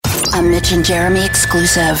A Mitch and Jeremy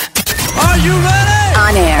exclusive. Are you ready?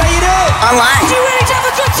 On air. Online.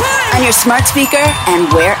 On your smart speaker and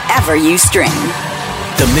wherever you stream.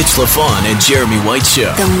 The Mitch LaFon and Jeremy White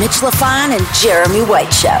Show. The Mitch LaFon and Jeremy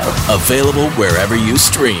White Show. Available wherever you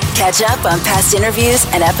stream. Catch up on past interviews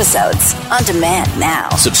and episodes on demand now.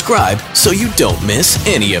 Subscribe so you don't miss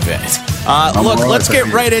any of it. Look, let's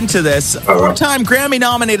get right into this. Four-time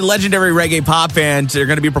Grammy-nominated legendary reggae pop band are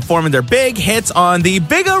going to be performing their big hits on the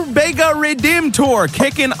Bigga Redeem Tour,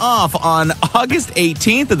 kicking off on August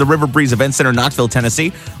 18th at the River Breeze Event Center, Knoxville,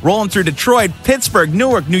 Tennessee, rolling through Detroit, Pittsburgh,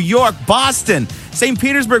 Newark, New York, Boston, St.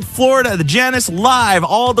 Petersburg, Florida, the Janice Live,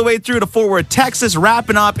 all the way through to Fort Worth, Texas,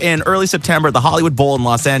 wrapping up in early September at the Hollywood Bowl in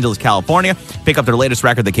Los Angeles, California. Pick up their latest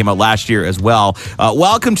record that came out last year as well.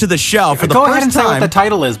 Welcome to the show. For the Go first ahead and time, say what the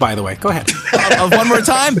title is, by the way. Go ahead. one more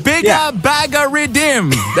time. Bagga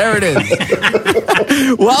Redeem. There it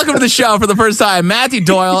is. Welcome to the show for the first time, Matthew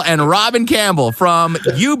Doyle and Robin Campbell from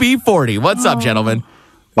UB40. What's up, gentlemen?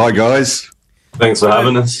 Hi, guys. Thanks for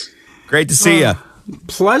having us. Great to see you.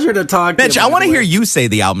 Pleasure to talk Mitch, to you. I want to hear you say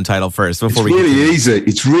the album title first before It's really easy.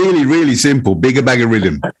 It's really, really simple. Bigga Bag of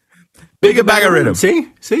Rhythm. Bigga Bag of Rhythm. See?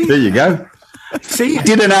 There you go. See? I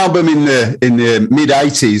did an album in the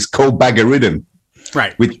mid-'80s called Bag of Rhythm,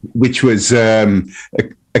 Right. which was a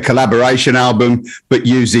collaboration album, but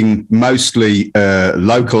using mostly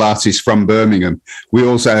local artists from Birmingham. We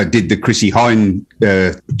also did the Chrissie Hynde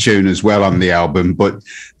tune as well on the album, but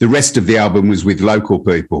the rest of the album was with local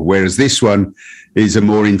people, whereas this one is a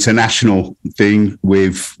more international thing.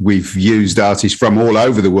 We've used artists from all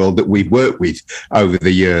over the world that we've worked with over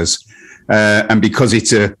the years. And because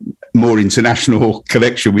it's a more international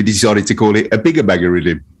collection, we decided to call it a Bigga Bag of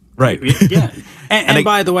Rhythm. Right. Yeah. And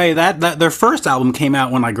by the way, that their first album came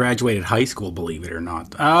out when I graduated high school, believe it or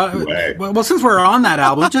not. Well, since we're on that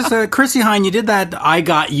album, just Chrissie Hynde, you did that I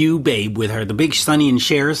Got You, Babe, with her, the big Sonny and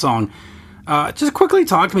Cher song. Just quickly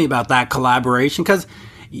talk to me about that collaboration, because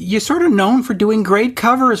you're sort of known for doing great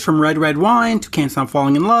covers, from Red Red Wine to Can't Stop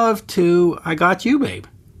Falling in Love to I Got You, Babe.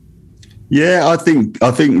 Yeah, I think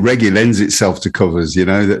reggae lends itself to covers. You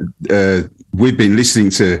know, that we've been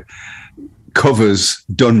listening to covers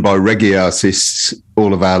done by reggae artists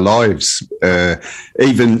all of our lives.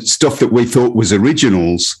 Even stuff that we thought was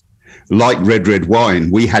originals, like Red Red Wine,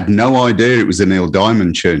 we had no idea it was a Neil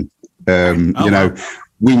Diamond tune.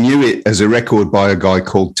 We knew it as a record by a guy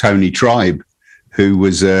called Tony Tribe, who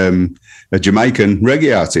was a Jamaican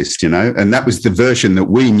reggae artist, and that was the version that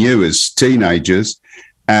we knew as teenagers.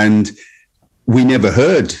 And we never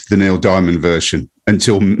heard the Neil Diamond version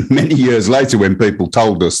until many years later, when people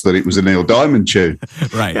told us that it was a Neil Diamond tune.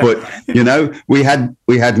 Right. But, we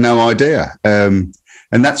had no idea. And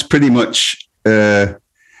that's pretty much how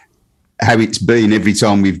it's been every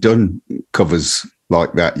time we've done covers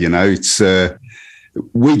like that. It's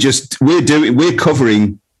we're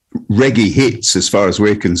covering reggae hits as far as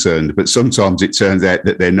we're concerned, but sometimes it turns out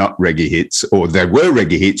that they're not reggae hits, or they were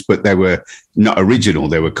reggae hits, but they were not original.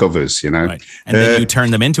 They were covers, Right. And then you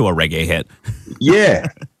turn them into a reggae hit. Yeah.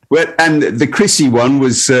 Well, and the Chrissie one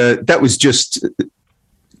was, that was just,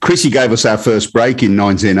 Chrissie gave us our first break in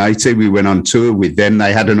 1980. We went on tour with them.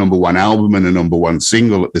 They had a number one album and a number one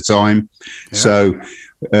single at the time. Yeah. So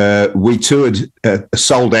we toured a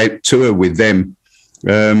sold out tour with them.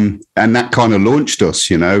 And that kind of launched us,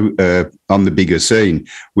 on the bigger scene.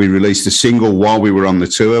 We released a single while we were on the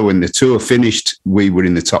tour. When the tour finished, we were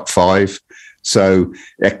in the top 5. So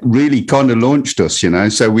it really kind of launched us,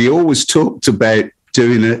 So we always talked about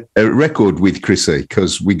doing a record with Chrissie,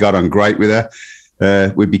 because we got on great with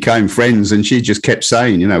her. We became friends, and she just kept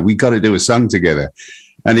saying, we got to do a song together.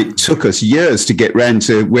 And it took us years to get round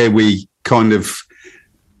to where we kind of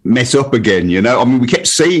met up again, we kept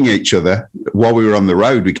seeing each other while we were on the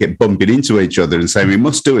road. We kept bumping into each other and saying we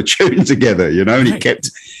must do a tune together, and it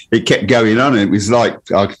kept going on. And it was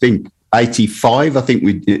like, I think 85,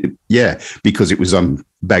 because it was on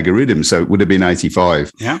Bag of Rhythm, so it would have been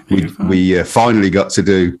 85. Yeah, we finally got to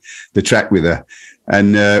do the track with her,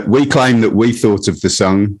 and we claim that we thought of the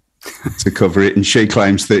song to cover it, and she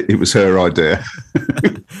claims that it was her idea.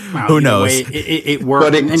 Wow, who knows? It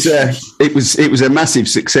worked, but it was a massive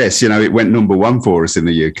success. It went number one for us in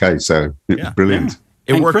the UK, so it was brilliant.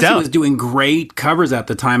 Yeah. It worked Chrissie out. was doing great covers at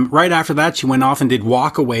the time. Right after that, she went off and did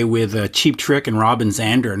Walk Away with Cheap Trick and Robin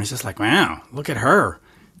Zander, and it's just like, wow, look at her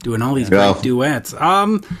doing all these great duets.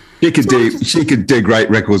 She could do great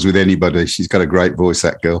records with anybody. She's got a great voice,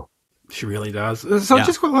 that girl. She really does. So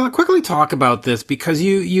just quickly talk about this, because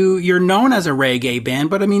you're known as a reggae band,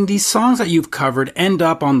 but I mean, these songs that you've covered end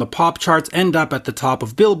up on the pop charts, end up at the top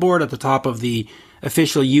of Billboard, at the top of the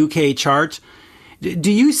official UK charts.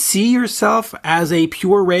 Do you see yourself as a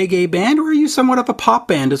pure reggae band, or are you somewhat of a pop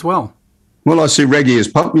band as well? Well, I see reggae as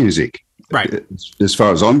pop music, right? As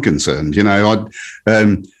far as I'm concerned, I'm not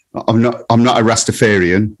a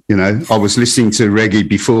Rastafarian. I was listening to reggae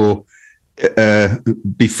before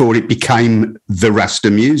it became the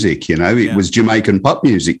Rasta music. It was Jamaican pop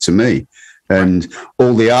music to me, and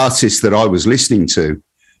all the artists that I was listening to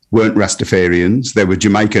weren't Rastafarians. They were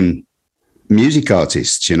Jamaican music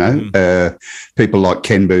artists, people like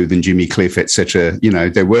Ken Booth and Jimmy Cliff, etc.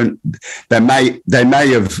 They weren't. They may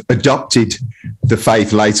have adopted the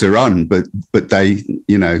faith later on, but they,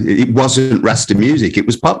 it wasn't Rasta music. It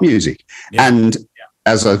was pop music, and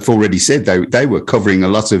as I've already said, they were covering a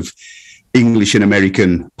lot of English and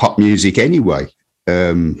American pop music anyway.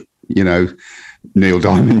 Neil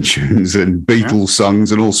Diamond tunes and Beatles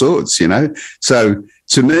songs and all sorts. So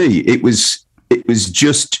to me, it was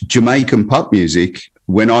just Jamaican pop music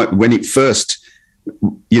when it first,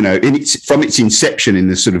 from its inception in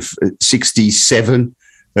the sort of 67.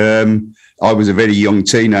 I was a very young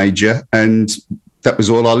teenager, and that was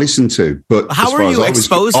all I listened to. But how were you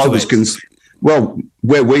exposed to it? Well,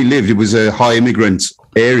 where we lived, it was a high immigrant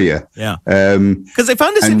area. Yeah. Because I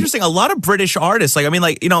found this interesting. A lot of British artists, one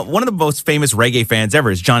of the most famous reggae fans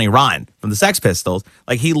ever is Johnny Ryan from the Sex Pistols.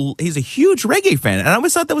 Like he's a huge reggae fan. And I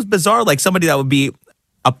always thought that was bizarre. Like somebody that would be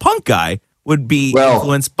a punk guy would be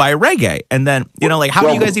influenced by reggae. And then, how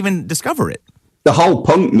do you guys even discover it? The whole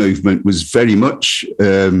punk movement was very much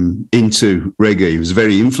into reggae. It was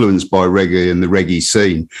very influenced by reggae and the reggae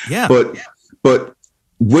scene. Yeah. But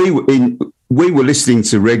we were listening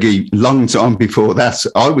to reggae long time before that.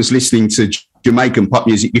 I was listening to Jamaican pop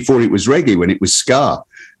music before it was reggae, when it was ska,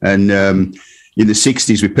 and in the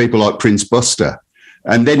 60s with people like Prince Buster.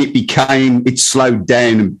 And then it slowed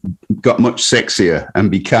down and got much sexier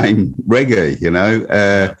and became reggae,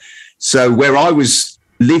 So where I was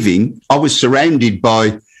living, I was surrounded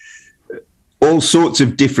by all sorts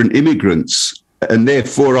of different immigrants, and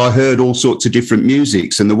therefore I heard all sorts of different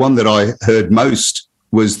musics. And the one that I heard most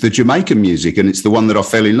was the Jamaican music, and it's the one that I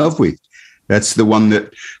fell in love with. That's the one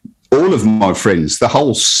that all of my friends, the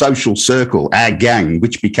whole social circle, our gang,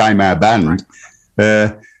 which became our band,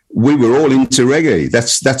 we were all into reggae.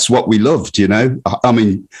 That's what we loved, I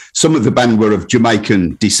mean, some of the band were of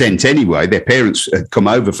Jamaican descent anyway. Their parents had come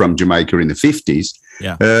over from Jamaica in the 50s.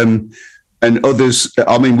 Yeah. And others,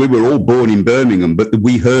 I mean, we were all born in Birmingham, but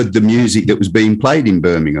we heard the music that was being played in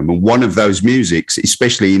Birmingham. And one of those musics,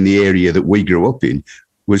 especially in the area that we grew up in,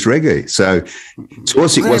 was reggae. So to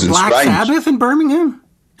us, it wasn't Black strange. Sabbath in Birmingham?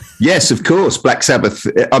 Yes, of course. Black Sabbath.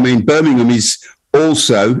 I mean, Birmingham is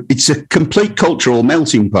also, it's a complete cultural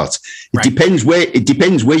melting pot. It depends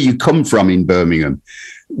where you come from in Birmingham.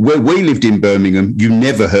 Where we lived in Birmingham, you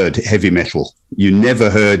never heard heavy metal. You never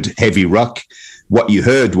heard heavy rock. What you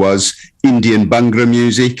heard was Indian Bhangra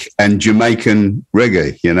music and Jamaican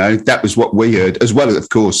reggae. That was what we heard, as well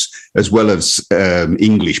as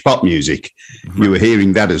English pop music. Mm-hmm. You were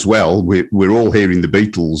hearing that as well. We're all hearing the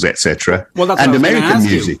Beatles, etc. Well, and American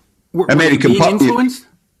music, American pop. Influenced?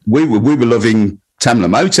 We were loving Tamla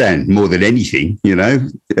Motown more than anything.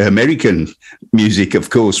 American music, of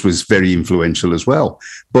course, was very influential as well.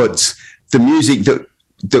 But the music that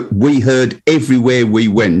we heard everywhere we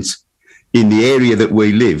went, in the area that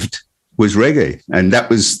we lived, was reggae, and that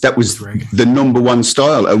was the number one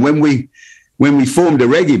style. And when we formed a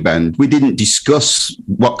reggae band, we didn't discuss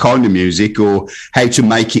what kind of music or how to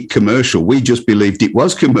make it commercial. We just believed it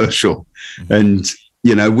was commercial, and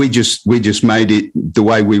we just made it the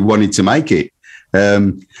way we wanted to make it.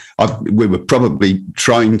 We were probably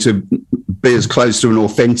trying to be as close to an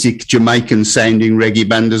authentic Jamaican sounding reggae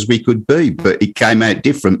band as we could be, but it came out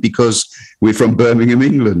different because we're from Birmingham,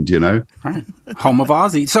 England, Right. Home of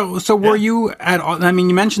Ozzy. So were you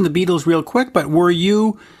you mentioned the Beatles real quick, but were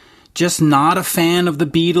you just not a fan of the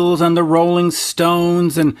Beatles and the Rolling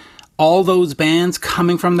Stones and all those bands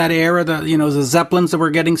coming from that era, the Zeppelins that were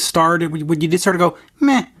getting started? Would you just sort of go,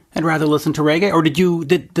 meh, I'd rather listen to reggae? Or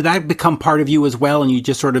did that become part of you as well, and you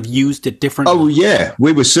just sort of used it differently? Oh, yeah.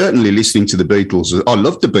 We were certainly listening to the Beatles. I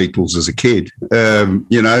loved the Beatles as a kid. I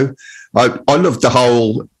loved the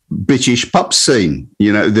whole British pop scene,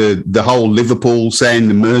 the whole Liverpool sound,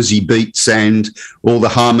 the Mersey beat sound, all the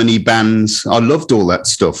harmony bands. I loved all that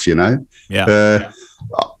stuff, Yeah.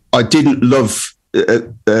 I didn't love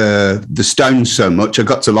the Stones so much. I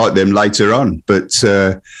got to like them later on, but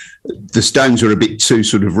the Stones were a bit too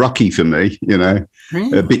sort of rocky for me,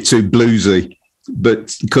 Really? A bit too bluesy.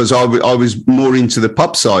 But because I was more into the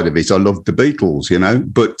pop side of it, I loved the Beatles,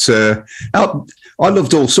 But I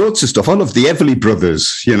loved all sorts of stuff. I loved the Everly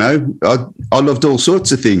Brothers, I loved all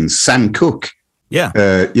sorts of things. Sam Cooke, Yeah.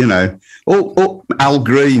 You know, all Al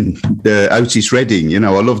Green, Otis Redding, you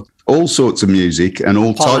know, I love all sorts of music and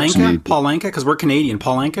all types of music. Paul Anka, because we're Canadian.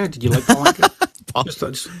 Paul Anka, did you like Paul Anka? Just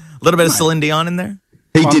a little bit of Celine Dion in there?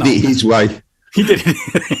 He did it his way. He did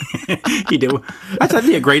it. He did. That'd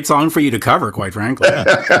be a great song for you to cover, quite frankly. Yeah.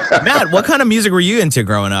 Matt, what kind of music were you into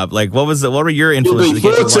growing up? Like, what were your influences to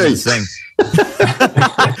get you wanting to sing?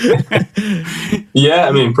 Yeah,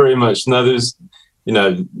 I mean, pretty much. No, there's, you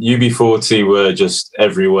know, UB40 were just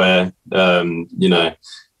everywhere, you know,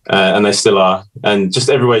 and they still are. And just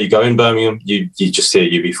everywhere you go in Birmingham, you just hear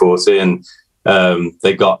UB40, and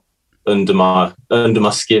they got under my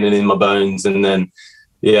skin and in my bones. And then,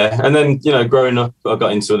 you know, growing up, I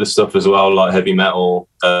got into other stuff as well, like heavy metal.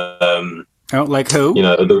 Like who? You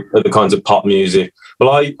know, other kinds of pop music. Well,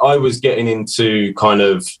 I was getting into kind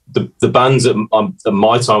of the bands at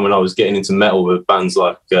my time when I was getting into metal were bands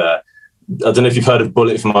like, I don't know if you've heard of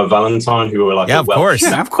Bullet for My Valentine, who were like, of course.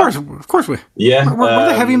 Yeah, of course. We, yeah. We're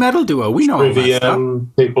the heavy metal duo. We know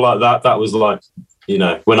Trivium, people like that. That was like, you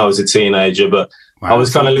know, when I was a teenager, but I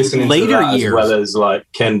was kind of listening to that years. As well as like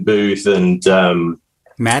Ken Booth and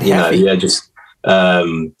Matt Heffy. Just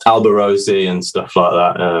Alborosi and stuff like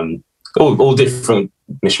that. All different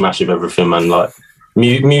mishmash of everything, man. Like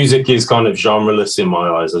music is kind of genreless in my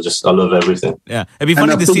eyes. I love everything. Yeah, it'd be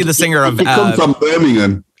funny to see the singer of. If you come from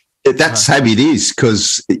Birmingham, that's how it is,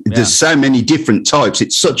 because there's so many different types.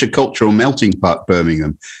 It's such a cultural melting pot,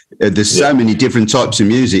 Birmingham. There's so many different types of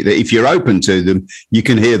music that if you're open to them, you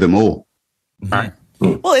can hear them all. Right.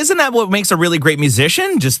 Well, isn't that what makes a really great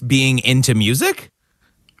musician? Just being into music.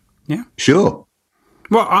 Yeah, sure.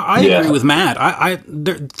 Well, I agree with Matt.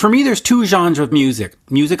 For me, there's two genres of music: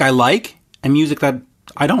 music I like and music that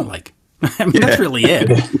I don't like. I mean, that's really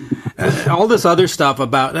it. All this other stuff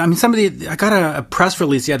about, I mean, I got a press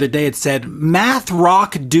release the other day. It said math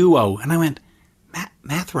rock duo, and I went,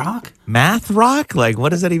 math rock? Math rock? Like, what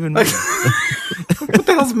does that even mean? What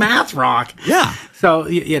the hell's math rock? Yeah. So,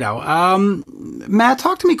 you know, Matt,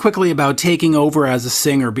 talk to me quickly about taking over as a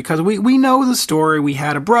singer, because we know the story. We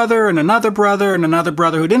had a brother and another brother and another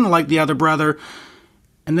brother who didn't like the other brother,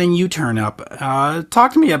 and then you turn up.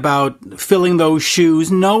 Talk to me about filling those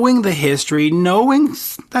shoes, knowing the history, knowing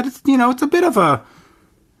that it's, you know, it's a bit of a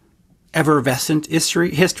effervescent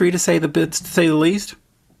history to say the least.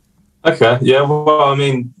 Okay, yeah. Well, I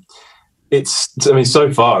mean,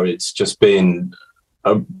 so far it's just been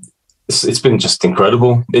it's been just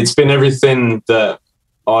incredible. It's been everything that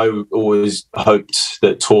I always hoped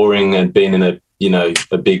that touring and being in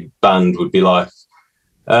a big band would be like.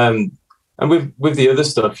 And with the other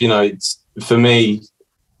stuff, you know, it's, for me,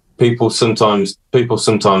 people sometimes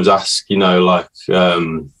ask, you know, like,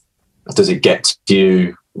 does it get to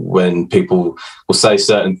you when people will say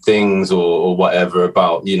certain things or whatever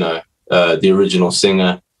about, you know, the original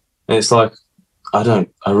singer? And it's like, I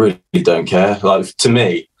really don't care. Like, to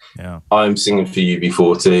me, I'm singing for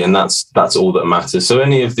UB40, and that's all that matters. So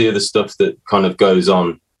any of the other stuff that kind of goes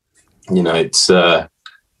on, you know, it's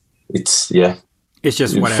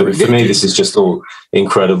just whatever. For me, this is just all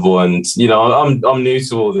incredible, and you know, I'm new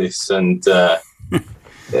to all this, and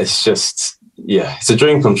it's just, it's a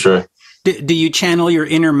dream come true. Do you channel your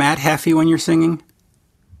inner Matt Heffy when you're singing?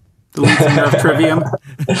 The lead singer of Trivium?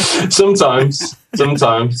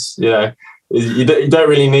 Sometimes, yeah. You don't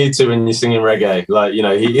really need to when you're singing reggae. Like, you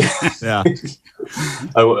know,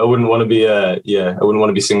 I wouldn't want to be I wouldn't want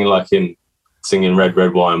to be singing like him, singing Red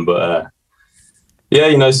Wine, but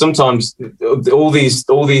you know, sometimes all these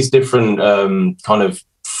different kind of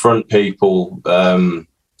front people,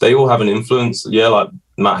 they all have an influence. Yeah, like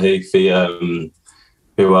Matt Heafy,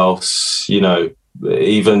 who else? You know,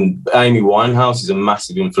 even Amy Winehouse is a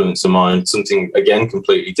massive influence of mine. Something, again,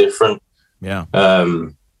 completely different. Yeah.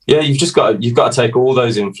 You've got to take all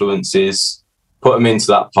those influences, put them into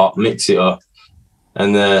that pot, mix it up,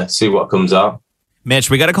 and see what comes out. Mitch,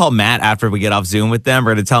 we got to call Matt after we get off Zoom with them.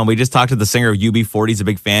 We're going to tell him we just talked to the singer of UB40. He's a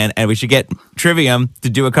big fan, and we should get Trivium to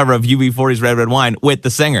do a cover of UB40's Red Wine with the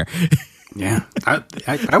singer. Yeah,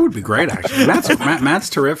 that would be great, actually. Matt's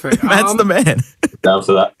terrific. Matt's the man. Down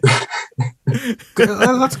for that.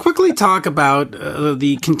 Let's quickly talk about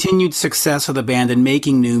the continued success of the band and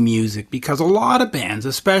making new music, because a lot of bands,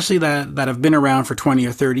 especially that have been around for 20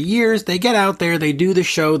 or 30 years, they get out there, they do the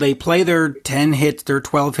show, they play their 10 hits, their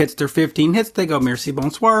 12 hits, their 15 hits, they go merci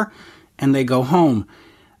bonsoir, and they go home.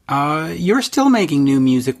 You're still making new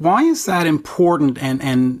music. Why is that important,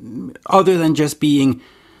 and other than just being,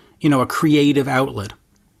 you know, a creative outlet?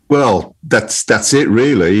 Well, that's it,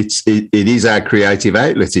 really. It is our creative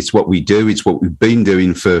outlet. It's what we do. It's what we've been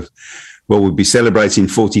doing we'll be celebrating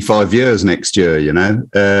 45 years next year, you know.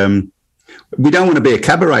 we don't want to be a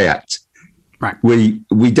cabaret act. Right.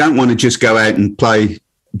 We don't want to just go out and play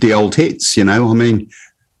the old hits, you know. I mean,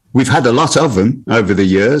 we've had a lot of them over the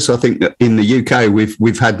years. I think that in the UK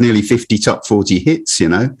we've had nearly 50 top 40 hits, you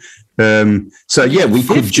know. So yeah, we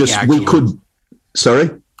could. Sorry,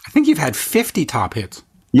 I think you've had 50 top hits.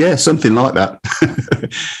 Yeah, something like that.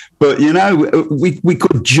 But you know, we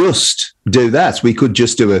could just do that. We could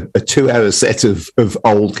just do a 2-hour set of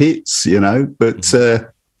old hits, you know. But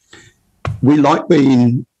we like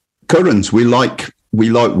being current. We like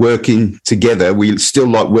working together. We still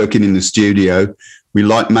like working in the studio. We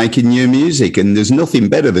like making new music, and there's nothing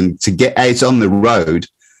better than to get out on the road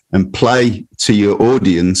and play to your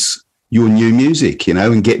audience your new music, you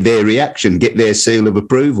know, and get their reaction, get their seal of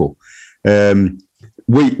approval.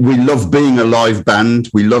 We love being a live band.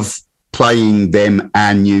 We love playing them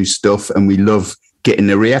our new stuff, and we love getting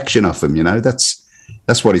the reaction off them. You know, that's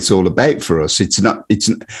what it's all about for us.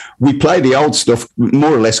 We play the old stuff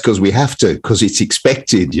more or less because we have to, because it's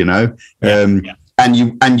expected. You know, and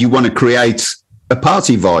you want to create a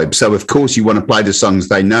party vibe. So of course you want to play the songs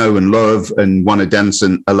they know and love and want to dance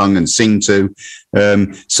along and sing to.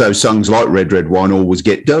 So songs like Red Red Wine always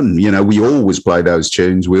get done. You know, we always play those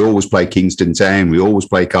tunes. We always play Kingston Town. We always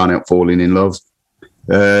play Can't Help Falling in Love.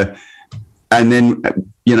 And then,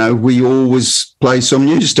 you know, we always play some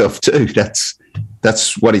new stuff too. That's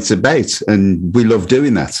what it's about. And we love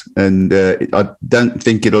doing that. And I don't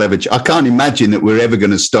think it'll ever, I can't imagine that we're ever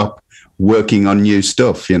going to stop working on new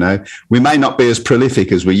stuff. You know, we may not be as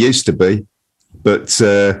prolific as we used to be, but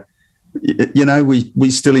you know,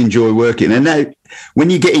 we still enjoy working. And now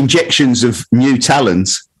when you get injections of new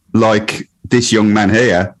talent like this young man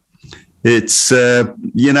here, it's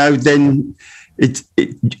you know, then it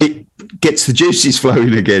gets the juices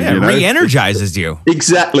flowing again. Yeah, you know? Re-energizes you.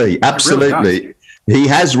 Exactly, absolutely. Really he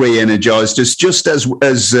has re-energized us, just as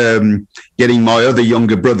getting my other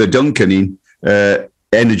younger brother Duncan in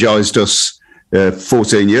energized us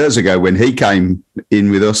 14 years ago when he came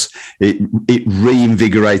in with us. It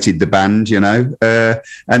reinvigorated the band, you know,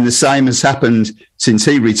 and the same has happened since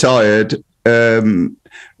he retired. And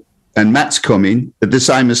Matt's coming. The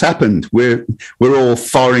same has happened. We're all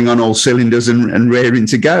firing on all cylinders and raring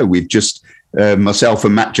to go. We've just myself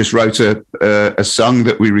and Matt just wrote a song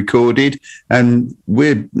that we recorded, and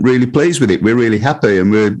we're really pleased with it. We're really happy,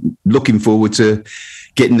 and we're looking forward to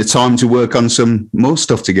getting the time to work on some more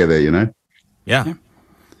stuff together, you know? Yeah.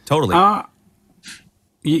 Totally.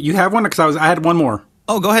 You have one? Because I had one more.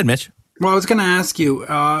 Oh, go ahead, Mitch. Well, I was going to ask you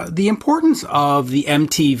the importance of the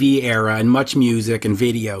MTV era and Much Music and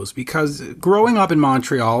videos, because growing up in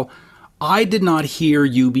Montreal, I did not hear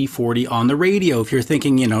UB40 on the radio. If you're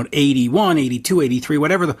thinking, you know, 81, 82, 83,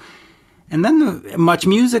 whatever. And then the Much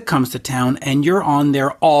Music comes to town and you're on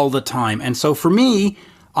there all the time. And so for me,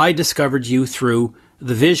 I discovered you through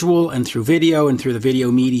the visual and through video and through the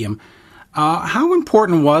video medium. How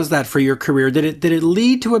important was that for your career? Did it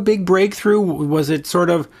lead to a big breakthrough? Was it sort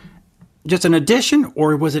of just an addition,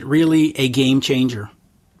 or was it really a game changer?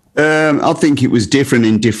 I think it was different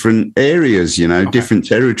in different areas, you know, different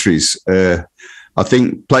territories. I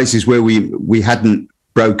think places where we hadn't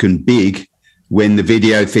broken big when the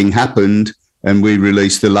video thing happened and we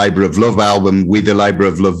released the Labour of Love album with the Labour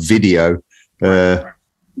of Love video.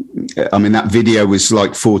 I mean, that video was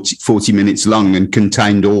like 40 minutes long and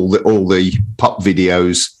contained all the pop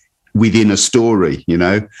videos within a story, you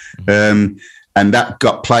know, and that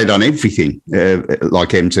got played on everything, like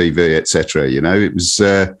MTV, etc. You know, it was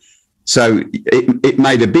so it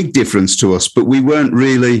made a big difference to us, but we weren't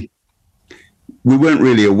really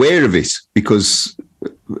aware of it, because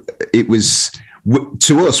it was,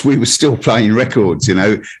 to us, we were still playing records, you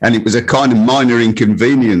know, and it was a kind of minor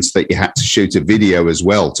inconvenience that you had to shoot a video as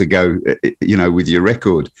well to go, you know, with your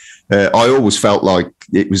record. I always felt like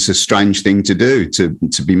it was a strange thing to do,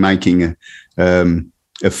 to be making a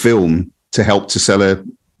film to help to sell a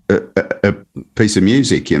piece of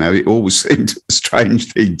music, you know. It always seemed a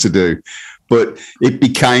strange thing to do, but it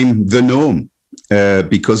became the norm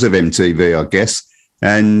because of MTV, I guess.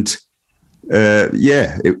 And in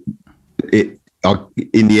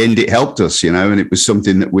the end, it helped us, you know, and it was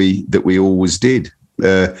something that we always did.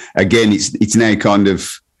 Again, it's now kind of,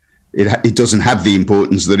 it doesn't have the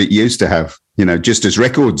importance that it used to have, you know, just as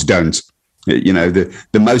records don't. You know,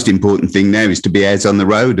 the most important thing now is to be out on the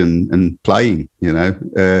road and playing, you know,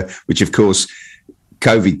 which of course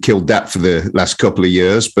COVID killed that for the last couple of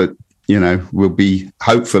years. But, you know,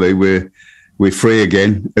 hopefully we're free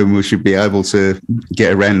again, and we should be able to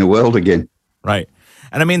get around the world again. Right.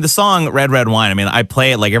 And I mean, the song Red Red Wine, I mean, I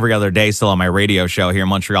play it like every other day still on my radio show here in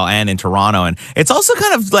Montreal and in Toronto. And it's also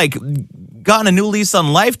kind of like gotten a new lease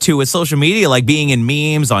on life too with social media, like being in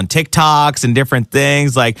memes on TikToks and different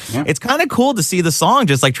things. Like it's kind of cool to see the song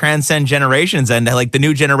just like transcend generations and like the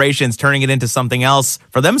new generations turning it into something else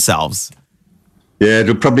for themselves. Yeah,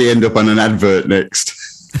 it'll probably end up on an advert next.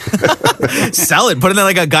 Sell it, put it in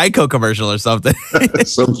like a Geico commercial or something.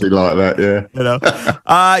 Something like that, yeah. You know,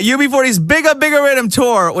 UB40's Bigger Rhythm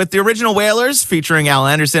tour with the original Wailers featuring Al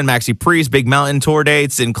Anderson, Maxi Priest. Big Mountain tour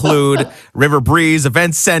dates include River Breeze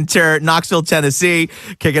Event Center, Knoxville, Tennessee.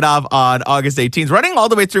 Kick it off on August 18th, running all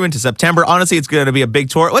the way through into September. Honestly, it's going to be a big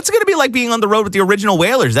tour. What's it going to be like being on the road with the original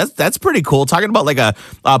Wailers? That's pretty cool. Talking about like a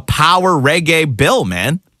power reggae bill,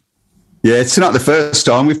 man. Yeah, it's not the first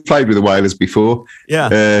time. We've played with the Wailers before. Yeah.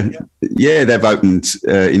 They've opened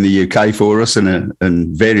in the UK for us and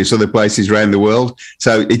various other places around the world.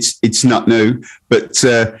 So it's not new, but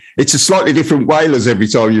it's a slightly different Wailers every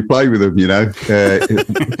time you play with them. You know,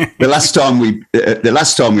 the last time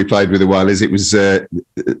we played with the Wailers, it was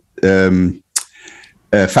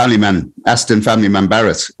Aston Family Man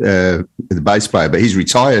Barrett, the bass player, but he's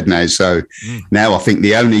retired now. So now I think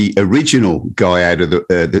the only original guy out of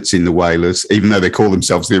that's in the Wailers, even though they call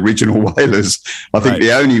themselves the original Wailers, I think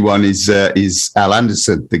the only one is Al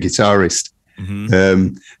Anderson, the guitarist.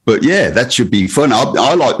 But yeah, that should be fun.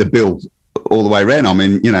 I like the bill all the way around. I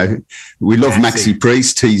mean, you know, we love Maxi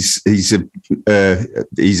Priest. He's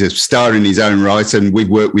a star in his own right, and we've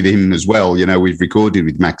worked with him as well. You know, we've recorded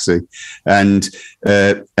with Maxi, and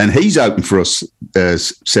he's opened for us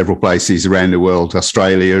several places around the world,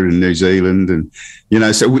 Australia and New Zealand, and you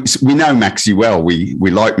know, so we know Maxi well. We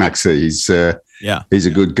like Maxi. He's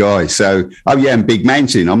a good guy. So, and Big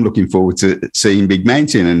Mountain. I'm looking forward to seeing Big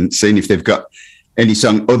Mountain and seeing if they've got any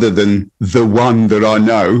song other than the one that I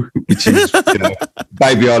know, which is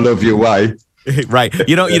Baby I Love Your Way. Right.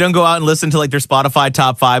 You don't go out and listen to like their Spotify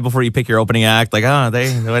top 5 before you pick your opening act. Like, I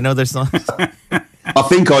know their songs. I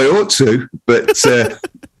think I ought to, but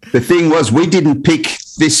the thing was, we didn't pick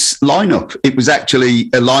this lineup. It was actually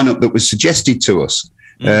a lineup that was suggested to us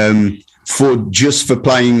for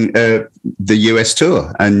playing the US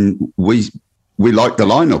tour, and we like the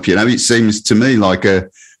lineup. You know, it seems to me like a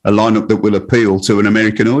lineup that will appeal to an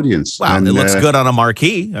American audience. Wow, and it looks good on a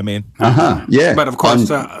marquee. I mean, yeah. But of course,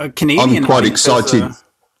 Canadian. I'm quite excited.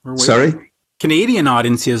 Sorry, Canadian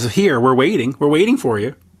audiences here. We're waiting. We're waiting for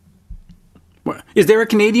you. Is there a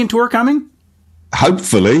Canadian tour coming?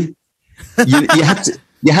 Hopefully, you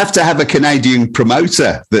have to have a Canadian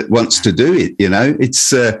promoter that wants to do it. You know,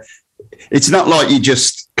 it's not like you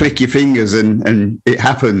just click your fingers and it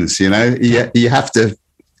happens. You know, you have to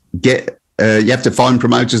get. You have to find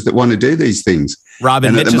promoters that want to do these things.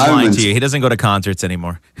 Robin, Mitch is lying to you. He doesn't go to concerts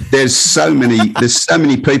anymore. There's so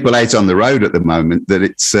many people out on the road at the moment that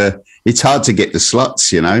it's hard to get the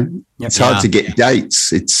slots. You know, it's hard to get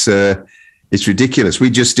dates. It's ridiculous. We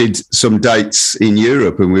just did some dates in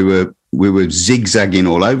Europe, and we were zigzagging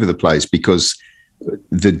all over the place because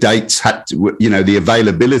the dates had to, the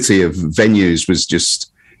availability of venues was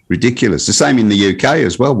just ridiculous. The same in the UK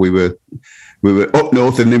as well. We were up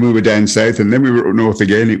north, and then we were down south, and then we were up north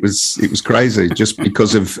again. It was crazy just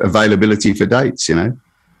because of availability for dates, you know.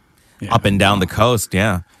 Yeah. Up and down the coast,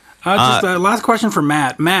 yeah. Just a last question for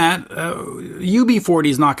Matt. Matt, UB40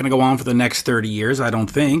 is not going to go on for the next 30 years, I don't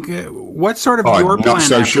think. What's sort of your plan? I'm not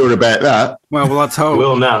so sure about that. Well, let's hope.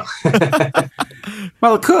 Will now.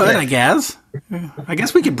 Well, it could, I guess. I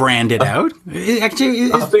guess we could brand it out.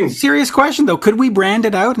 Actually, serious question, though. Could we brand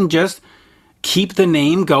it out and just keep the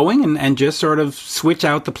name going and just sort of switch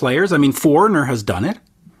out the players? I mean, Foreigner has done it.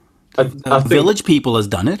 Village People has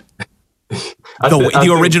done it.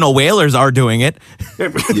 The original Wailers are doing it.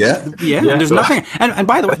 Yeah. There's nothing, and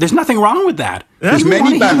by the way, there's nothing wrong with that. There's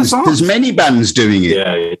many bands. There's many bands doing it.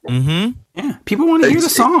 Yeah. Mm-hmm. Yeah. People want to hear the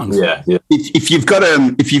songs. Yeah. If you've got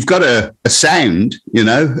a sound, you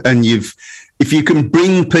know, and if you can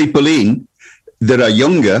bring people in that are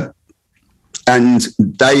younger, and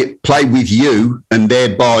they play with you and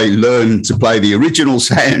thereby learn to play the original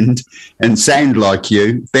sound and sound like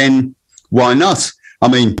you, then why not? I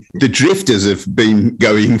mean, the Drifters have been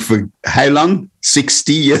going for how long?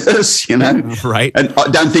 60 years, you know? Right. And I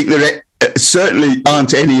don't think there certainly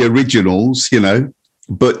aren't any originals, you know,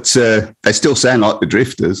 but they still sound like the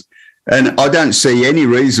Drifters. And I don't see any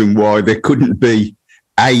reason why there couldn't be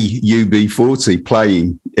a UB40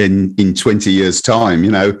 playing in 20 years' time,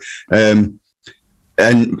 you know.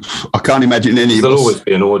 And I can't imagine any of us. There'll always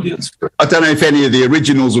be an audience. I don't know if any of the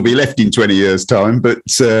originals will be left in 20 years' time, but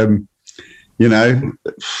you know,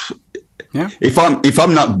 if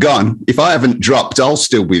I'm not gone, if I haven't dropped, I'll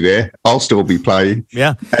still be there. I'll still be playing.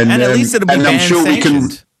 Yeah, and at least it'll be band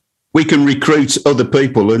sanctioned. we can recruit other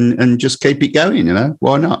people and just keep it going. You know,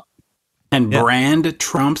 why not? And brand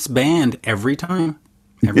trumps band every time.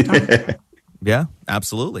 Every time. Yeah,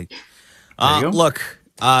 absolutely. Look,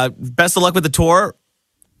 best of luck with the tour.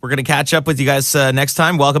 We're going to catch up with you guys next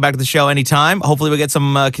time. Welcome back to the show anytime. Hopefully we'll get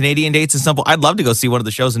some Canadian dates and something. I'd love to go see one of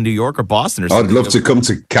the shows in New York or Boston or something. I'd love to come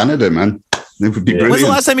to Canada, man. It would be brilliant. When's the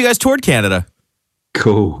last time you guys toured Canada?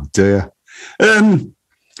 Cool, dear.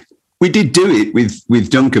 We did do it with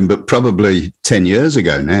Duncan, but probably 10 years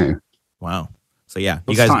ago now. Wow. So yeah,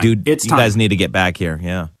 you guys need to get back here.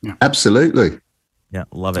 Yeah. Absolutely. Yeah,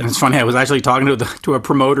 love it. And it's funny. I was actually talking to a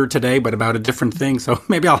promoter today, but about a different thing. So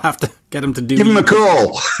maybe I'll have to get him to give him a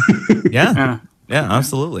call. Yeah,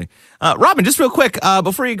 absolutely. Robin, just real quick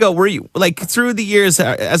before you go, were you like through the years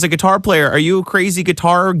as a guitar player? Are you a crazy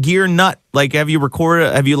guitar gear nut? Like, have you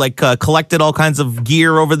recorded? Have you collected all kinds of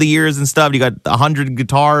gear over the years and stuff? You got 100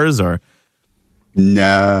 guitars or?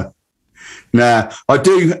 Nah. I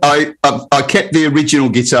do. I kept the original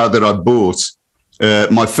guitar that I bought.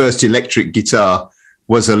 My first electric guitar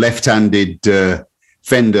was a left-handed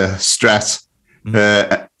Fender Strat.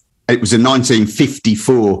 It was a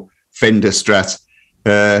 1954 Fender Strat,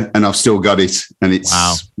 and I've still got it. And it's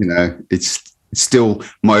it's still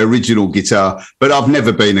my original guitar. But I've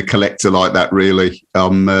never been a collector like that. Really,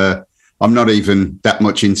 I'm not even that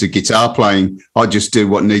much into guitar playing. I just do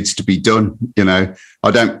what needs to be done. You know,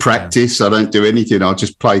 I don't practice. I don't do anything. I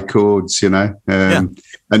just play chords. You know,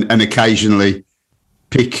 and occasionally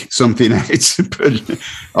pick something out. But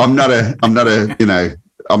I'm not a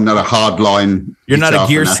hardline. You're not a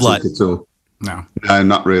gear slut at all. No,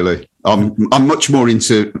 not really. I'm much more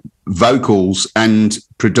into vocals and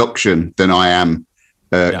production than I am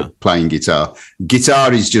playing guitar.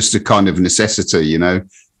 Guitar is just a kind of necessity, you know,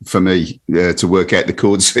 for me to work out the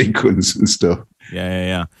chord sequence and stuff.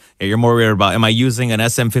 Yeah. You're more worried about, am I using an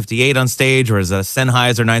SM58 on stage or is it a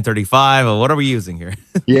Sennheiser 935? Or what are we using here?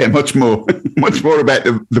 Yeah, much more about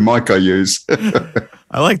the mic I use.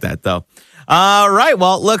 I like that, though. All right.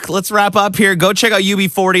 Well, look, let's wrap up here. Go check out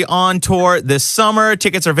UB40 on tour this summer.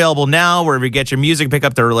 Tickets are available now wherever you get your music. Pick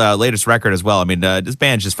up their latest record as well. I mean, this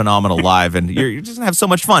band's just phenomenal live, and you're just going to have so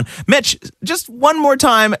much fun. Mitch, just one more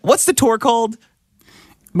time, what's the tour called?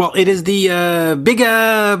 Well, it is the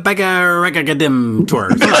Bigga Regagadim tour.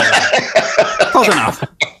 Close enough.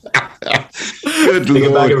 Good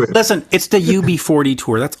Lord. Listen, it's the UB40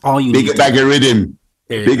 tour. That's all you need. Bigga Bag of Rhythm.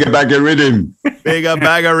 Bigga Bag of Rhythm. Bigga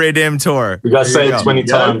Bag of Rhythm tour. We got to say it 20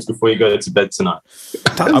 times before you go to bed tonight.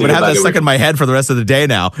 I'm going to have that stuck in my head for the rest of the day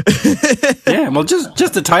now. Yeah, well,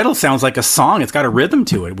 just the title sounds like a song. It's got a rhythm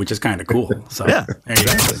to it, which is kind of cool. So, yeah. There you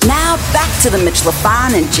go. Now back to the Mitch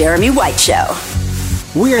LaFon and Jeremy White Show.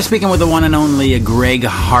 We are speaking with the one and only Greg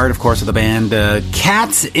Hart, of course, of the band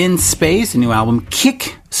Cats in Space. A new album,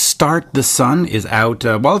 Kick Start the Sun, is out.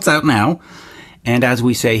 It's out now. And as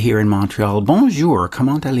we say here in Montreal, bonjour,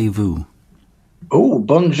 comment allez-vous? Oh,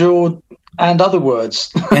 bonjour and other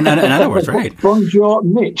words. And other words, right. Bonjour,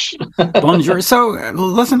 Mitch. Bonjour. So,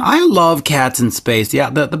 listen, I love Cats in Space. Yeah,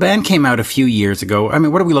 the band came out a few years ago. I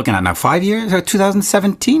mean, what are we looking at now? 5 years?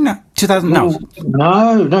 2017? No,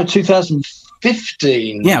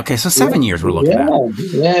 2015. Yeah, okay, so 7 years we're looking at.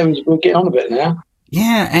 Yeah, we're getting on a bit now.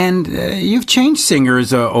 Yeah, and you've changed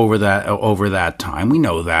singers over that time. We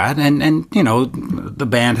know that, and you know the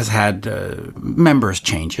band has had members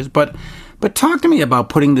changes. But talk to me about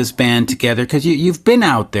putting this band together, because you've been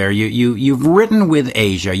out there. You've written with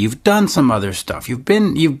Asia. You've done some other stuff. You've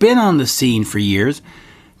been on the scene for years.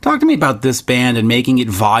 Talk to me about this band and making it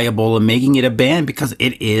viable and making it a band, because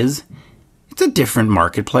it's a different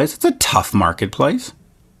marketplace. It's a tough marketplace.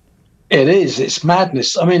 It is. It's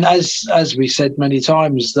madness. I mean, as we said many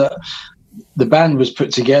times, that the band was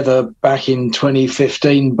put together back in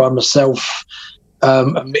 2015 by myself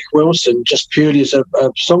and Mick Wilson, just purely as a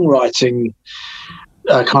songwriting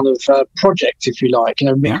kind of project, if you like. You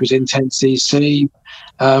know, Mick was in 10cc.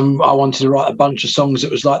 I wanted to write a bunch of songs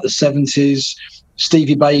that was like the 70s.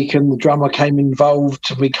 Stevie Bacon, the drummer, came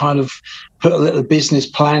involved. We kind of put a little business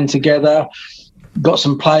plan together. Got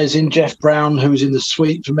some players in. Jeff Brown, who was in the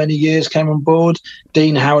Sweet for many years, came on board.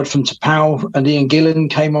 Dean Howard from T'Pau and Ian Gillan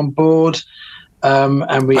came on board.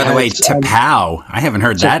 And we. By the way, T'Pau, I haven't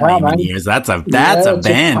heard that name in years. That's a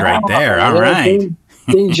band right there. All right.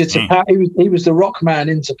 Dean T'Pau, he was the rock man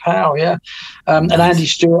in T'Pau, yeah. And Andy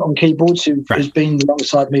Stewart on keyboards, who has been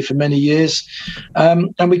alongside me for many years.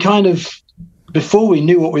 And we kind of, before we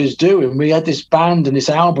knew what we was doing, we had this band and this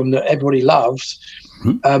album that everybody loved.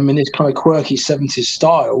 In this kind of quirky 70s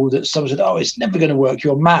style that someone said, oh, it's never going to work,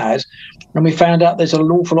 you're mad. And we found out there's an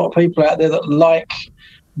awful lot of people out there that like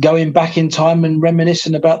going back in time and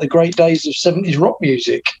reminiscing about the great days of 70s rock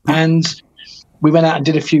music. And we went out and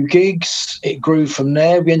did a few gigs. It grew from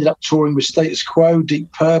there. We ended up touring with Status Quo,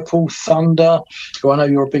 Deep Purple, Thunder, who I know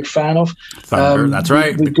you're a big fan of. Thunder, that's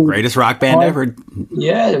right. The greatest rock band ever.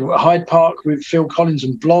 Yeah, Hyde Park with Phil Collins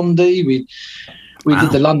and Blondie. We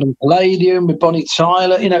did the London Palladium with Bonnie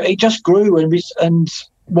Tyler. You know, it just grew. And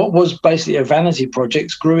what was basically a vanity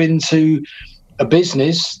project grew into a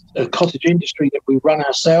business, a cottage industry that we run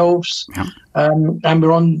ourselves. Yeah. And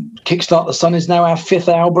we're on Kickstart the Sun is now our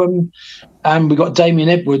 5th album. And we've got Damien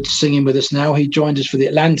Edwards singing with us now. He joined us for the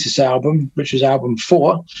Atlantis album, which was album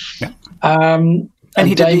 4. Yeah. And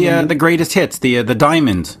he did the greatest hits, the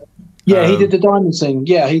Diamond. Yeah, he did the Diamond thing.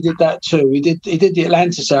 Yeah, he did that too. He did the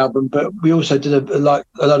Atlantis album, but we also did a lot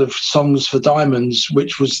of songs for Diamonds,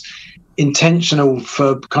 which was intentional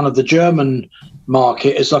for kind of the German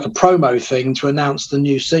market as like a promo thing to announce the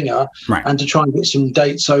new singer, right, and to try and get some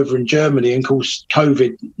dates over in Germany. And of course,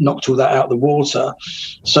 COVID knocked all that out of the water.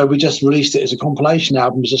 So we just released it as a compilation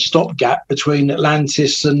album as a stopgap between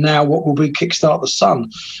Atlantis and now what will be Kickstart the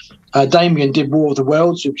Sun. Damien did War of the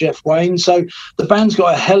Worlds with Jeff Wayne. So the band's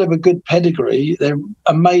got a hell of a good pedigree. They're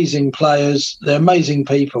amazing players. They're amazing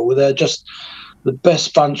people. They're just the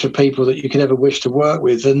best bunch of people that you could ever wish to work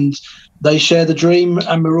with. And they share the dream,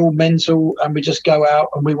 and we're all mental, and we just go out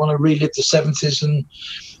and we want to relive the 70s and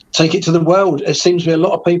take it to the world. There seems to be a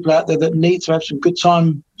lot of people out there that need to have some good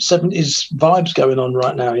time 70s vibes going on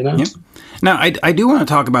right now, you know? Yeah. Now, I do want to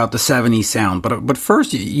talk about the 70s sound, but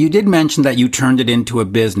first, you did mention that you turned it into a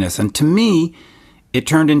business. And to me, it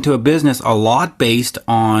turned into a business a lot based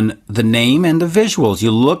on the name and the visuals. You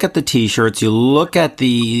look at the T-shirts, you look at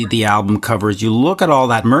the album covers, you look at all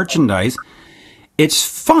that merchandise. It's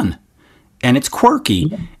fun, and it's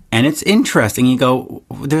quirky, and it's interesting. You go,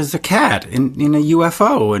 there's a cat in a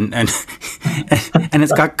UFO, and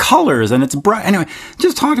it's got colors, and it's bright. Anyway,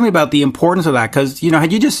 just talk to me about the importance of that, because, you know,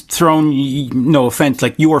 had you just thrown, no offense,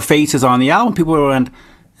 like Your Faces on the album, people would have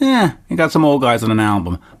went, you got some old guys on an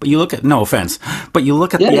album. But you look at, no offense, but you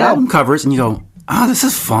look at the album covers and you go, oh, this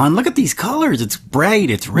is fun. Look at these colors. It's bright.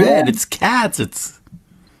 It's red. It's cats. It's...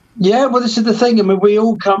 Yeah, well, this is the thing. I mean, we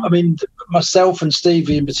all come, I mean, myself and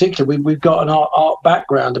Stevie in particular, we've got an art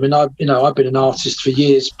background. I mean, I've been an artist for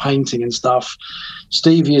years, painting and stuff.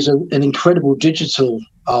 Stevie is an incredible digital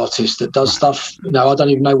artist that does stuff, I don't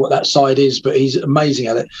even know what that side is, but he's amazing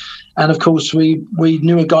at it. And of course, we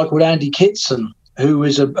knew a guy called Andy Kitson, who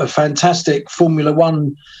is a fantastic Formula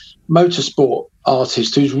One motorsport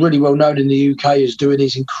artist who's really well known in the UK, is doing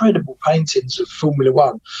these incredible paintings of Formula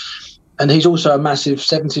One. And he's also a massive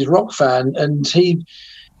 70s rock fan. And he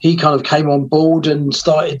kind of came on board and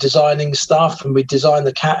started designing stuff, and we designed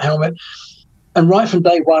the cat helmet. And right from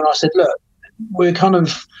day one, I said, look, we're kind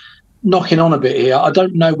of knocking on a bit here. I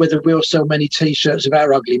don't know whether we'll sell many T-shirts with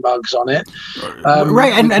our ugly mugs on it.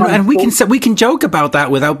 Right, and we can joke about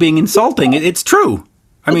that without being insulting. It's true.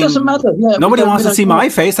 I mean, doesn't matter. Yeah, nobody wants to see my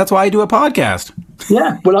face. That's why I do a podcast.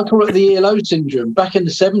 Yeah, well, I call it the ELO syndrome. Back in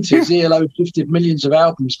the 70s, ELO gifted millions of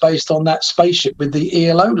albums based on that spaceship with the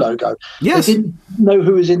ELO logo. Yes. They didn't know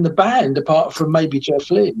who was in the band apart from maybe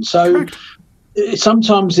Jeff Lynne. So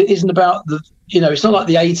sometimes it isn't about the, it's not like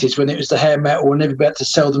the 80s when it was the hair metal and everybody had to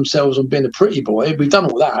sell themselves on being a pretty boy. We've done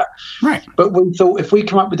all that. Right. But we thought if we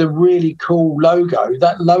come up with a really cool logo,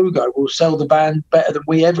 that logo will sell the band better than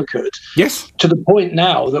we ever could. Yes. To the point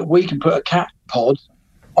now that we can put a cat pod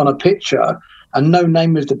on a picture and no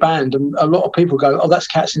name of the band, and a lot of people go, oh, that's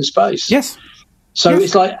Cats in Space. Yes. So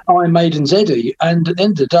it's like Iron Maiden's Eddie. And at the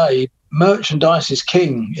end of the day, merchandise is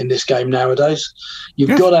king in this game nowadays.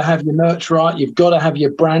 You've got to have your merch right. You've got to have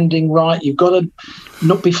your branding right. You've got to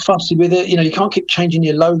not be fussy with it. You can't keep changing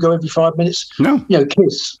your logo every 5 minutes. No.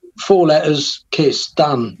 Kiss, 4 letters, Kiss,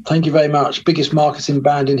 done. Thank you very much. Biggest marketing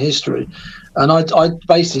band in history. And I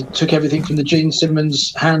basically took everything from the Gene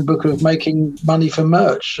Simmons handbook of making money for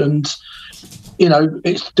merch. And,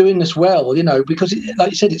 it's doing this well, because, like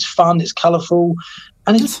you said, it's fun, it's colourful,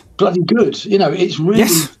 and it's bloody good. It's really...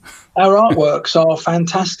 Yes. Our artworks are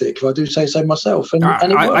fantastic, if I do say so myself. And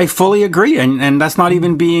I fully agree. And that's not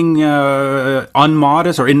even being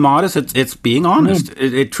unmodest or immodest. It's being honest.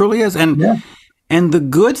 It truly is. And the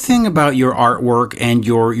good thing about your artwork and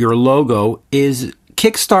your logo is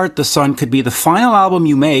Kickstart the Sun could be the final album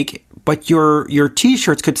you make, but your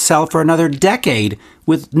T-shirts could sell for another decade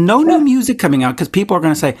with no new music coming out, because people are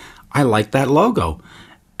going to say, I like that logo.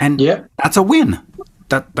 And that's a win.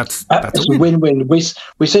 That's a win-win.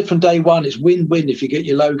 We said from day one, it's win-win if you get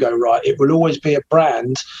your logo right. It will always be a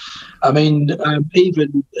brand I mean,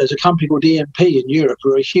 even there's a company called EMP in Europe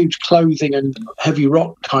who are a huge clothing and heavy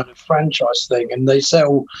rock kind of franchise thing, and they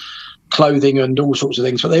sell clothing and all sorts of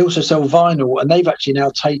things, but they also sell vinyl, and they've actually now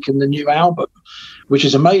taken the new album, which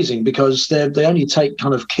is amazing because they only take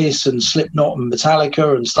kind of Kiss and Slipknot and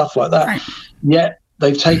Metallica and stuff like that. Right. Yet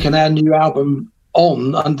they've taken our new album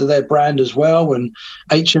on under their brand as well, and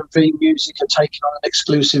HMV Music are taking on an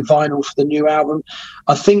exclusive vinyl for the new album.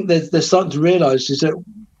 I think they're starting to realise is that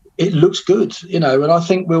it looks good, and I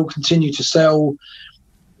think we'll continue to sell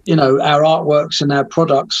our artworks and our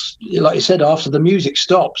products, like you said, after the music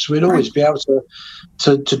stops. We'd always be able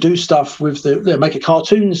to do stuff with make a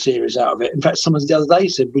cartoon series out of it. In fact, someone the other day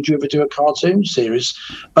said, would you ever do a cartoon series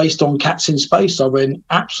based on Cats in Space? I went,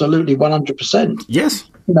 absolutely, 100%. Yes.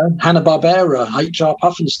 Hanna-Barbera, HR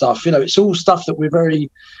Puffin stuff, it's all stuff that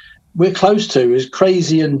we're close to, as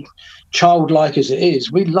crazy and childlike as it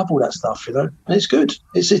is. We love all that stuff, and it's good.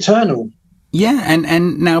 It's eternal. Yeah,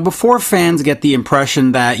 and now before fans get the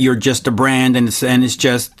impression that you're just a brand and it's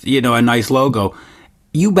just, a nice logo,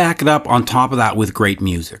 you back it up on top of that with great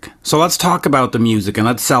music. So let's talk about the music and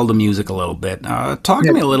let's sell the music a little bit. Talk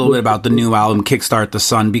to me a little bit about the new album, Kickstart the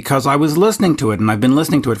Sun, because I was listening to it and I've been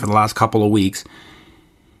listening to it for the last couple of weeks.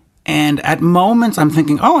 And at moments I'm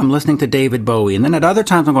thinking, oh, I'm listening to David Bowie. And then at other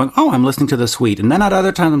times I'm going, oh, I'm listening to The Sweet. And then at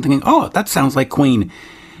other times I'm thinking, oh, that sounds like Queen.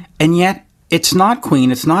 And yet, it's not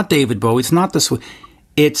Queen, it's not David Bowie, it's not The Sweet.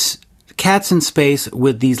 It's Cats in Space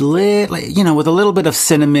with these with a little bit of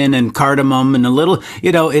cinnamon and cardamom and a little,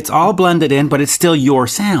 it's all blended in, but it's still your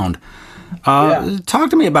sound. Talk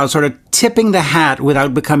to me about sort of tipping the hat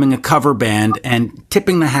without becoming a cover band, and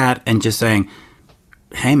tipping the hat and just saying,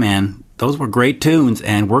 hey man, those were great tunes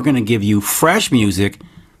and we're going to give you fresh music,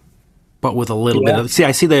 but with a little bit of, see,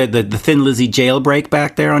 I see the Thin Lizzy Jailbreak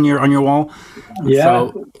back there on your wall.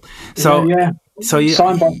 Yeah. So you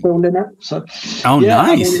signed by Phil Lynott. So, nice.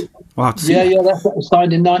 I mean, we'll have to see that's what was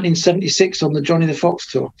signed in 1976 on the Johnny the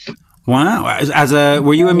Fox tour. Wow.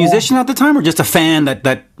 Were you a musician at the time, or just a fan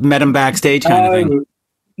that met him backstage kind of thing?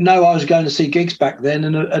 No, I was going to see gigs back then,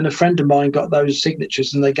 and a friend of mine got those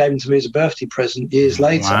signatures, and they gave them to me as a birthday present years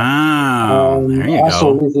later. Wow. There you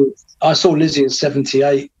go. I saw Lizzie in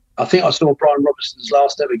 '78. I think I saw Brian Robertson's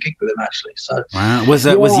last ever gig with him, actually. So, wow.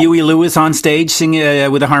 Was Huey Lewis on stage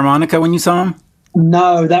singing with a harmonica when you saw him?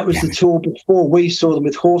 No, that was the tour before. We saw them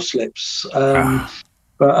with Horselips.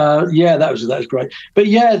 But that was great. But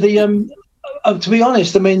yeah, to be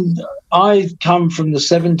honest, I mean, I come from the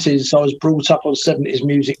 70s. I was brought up on 70s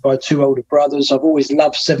music by two older brothers. I've always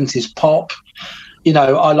loved 70s pop.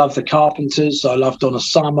 I love the Carpenters. I love Donna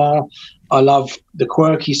Summer. I love the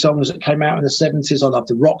quirky songs that came out in the 70s. I love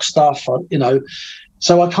the rock stuff,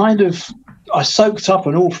 So I soaked up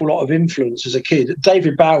an awful lot of influence as a kid.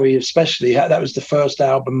 David Bowie especially, that was the first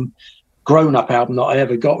grown-up album that I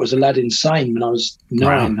ever got, was Aladdin Sane when I was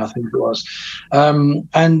 9, I think it was.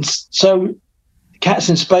 And so Cats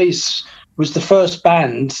in Space was the first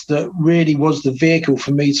band that really was the vehicle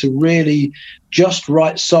for me to really just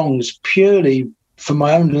write songs purely for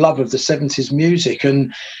my own love of the 70s music.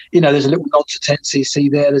 And, there's a little nod to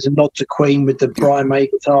 10cc there. There's a nod to Queen with the Brian May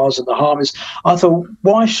guitars and the harmonies. I thought,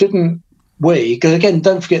 why shouldn't we? Because, again,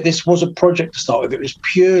 don't forget, this was a project to start with. It was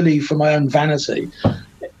purely for my own vanity.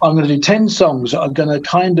 I'm going to do 10 songs that are going to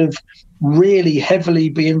kind of really heavily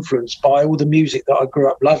be influenced by all the music that I grew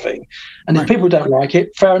up loving. And if people don't like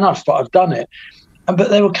it, fair enough, but I've done it. But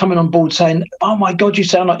they were coming on board saying, oh, my God, you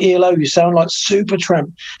sound like ELO, you sound like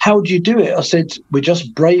Supertramp. How do you do it? I said, we're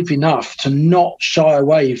just brave enough to not shy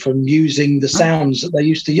away from using the sounds that they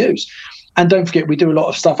used to use. And don't forget, we do a lot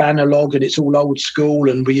of stuff analog, and it's all old school,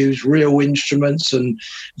 and we use real instruments and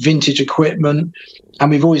vintage equipment.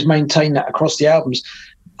 And we've always maintained that across the albums.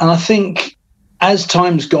 And I think as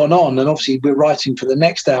time's gone on, and obviously we're writing for the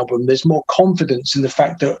next album, there's more confidence in the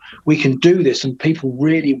fact that we can do this and people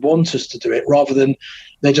really want us to do it, rather than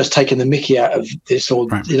they're just taking the mickey out of this, or,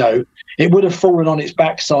 it would have fallen on its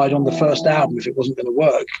backside on the first album if it wasn't going to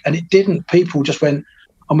work. And it didn't. People just went,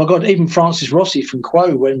 oh my God. Even Francis Rossi from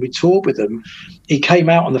Quo, when we toured with them, he came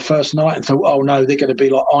out on the first night and thought, oh no, they're going to be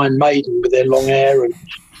like Iron Maiden with their long hair.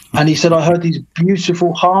 And he said, I heard these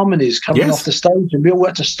beautiful harmonies coming off the stage, and we all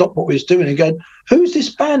had to stop what we was doing and go, who's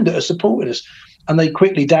this band that are supporting us? And they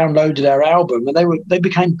quickly downloaded our album, and they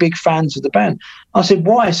became big fans of the band. I said,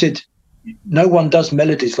 why? I said, no one does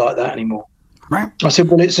melodies like that anymore. Right. I said,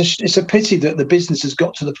 well, it's a pity that the business has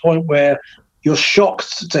got to the point where you're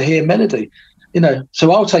shocked to hear melody.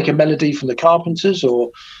 So I'll take a melody from the Carpenters,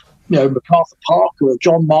 or MacArthur Park, or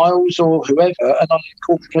John Miles, or whoever, and I'll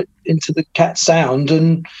incorporate it into the Cat sound,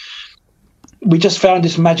 and we just found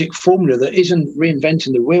this magic formula that isn't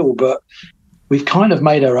reinventing the wheel, but we've kind of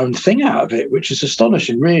made our own thing out of it, which is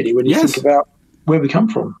astonishing, really, when you think about where we come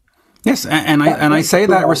from. Yes, and I say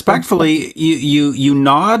that respectfully. You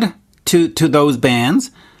nod to those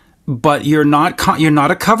bands, but you're not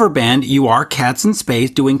a cover band. You are Cats in Space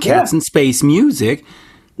doing Cats in Space music.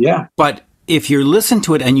 Yeah. But if you listen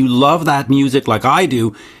to it and you love that music like I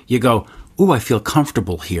do, you go, "Ooh, I feel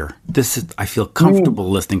comfortable here. I feel comfortable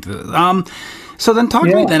listening to this." So then talk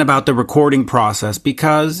to me then about the recording process,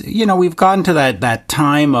 because, we've gotten to that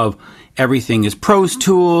time of everything is Pro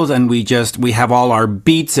Tools, and we have all our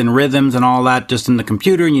beats and rhythms and all that just in the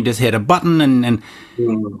computer, and you just hit a button, and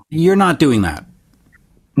you're not doing that.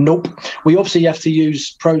 Nope. We obviously have to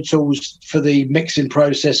use Pro Tools for the mixing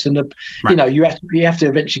process, and you have to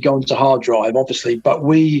eventually go onto hard drive, obviously. But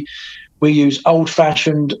we use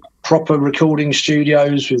old-fashioned, proper recording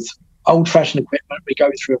studios with old-fashioned equipment. We go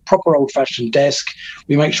through a proper old-fashioned desk.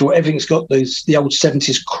 We make sure everything's got the old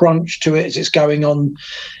 70s crunch to it as it's going on.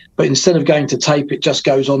 But instead of going to tape, it just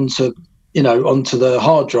goes onto the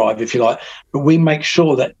hard drive, if you like. But we make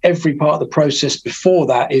sure that every part of the process before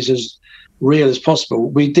that is as real as possible.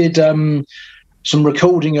 We did some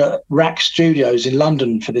recording at Rack Studios in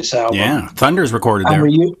London for this album. Yeah, Thunder's recorded there.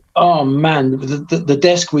 Oh man, the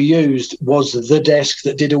desk we used was the desk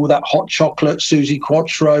that did all that Hot Chocolate, Suzi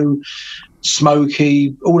Quatro,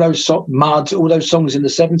 Smokey, all those Mud, all those songs in the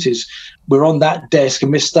 70s. We're on that desk,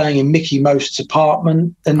 and we're staying in Mickey Most's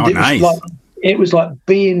apartment, and it was like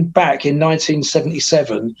being back in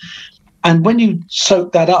 1977. And when you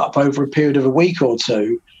soak that up over a period of a week or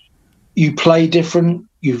two, you play different,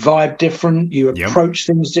 you vibe different, you approach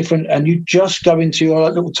things different, and you just go into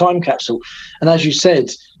your little time capsule. And as you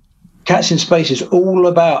said, Cats in Space is all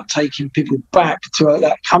about taking people back to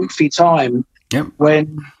that comfy time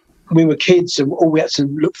when we were kids, and all we had to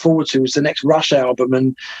look forward to was the next Rush album,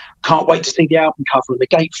 and can't wait to see the album cover and the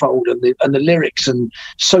gatefold and the lyrics, and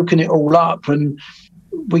soaking it all up. And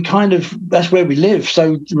that's where we live.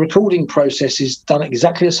 So the recording process is done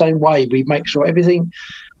exactly the same way. We make sure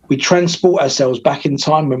we transport ourselves back in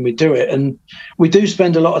time when we do it, and we do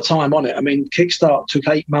spend a lot of time on it. I mean, Kickstart took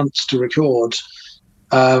 8 months to record.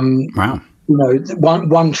 Wow.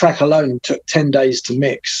 One track alone took 10 days to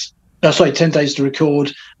mix. 10 days to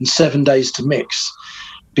record and 7 days to mix,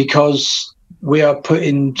 because we are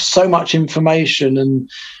putting so much information, and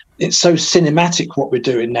it's so cinematic what we're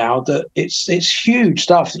doing now that it's huge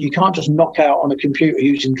stuff that you can't just knock out on a computer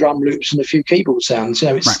using drum loops and a few keyboard sounds.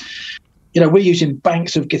 We're using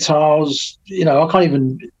banks of guitars. I can't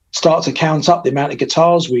even start to count up the amount of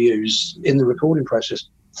guitars we use in the recording process.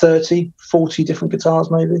 30, 40 different guitars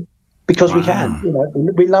maybe, because we can.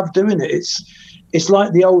 We love doing it. It's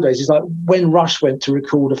like the old days. It's like when Rush went to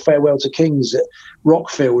record A Farewell to Kings at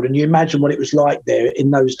Rockfield, and you imagine what it was like there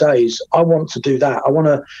in those days. I want to do that. I want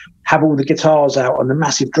to have all the guitars out and the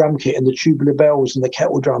massive drum kit and the tubular bells and the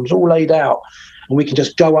kettle drums all laid out, and we can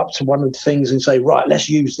just go up to one of the things and say, right, let's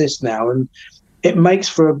use this now. And it makes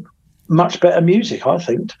for much better music, I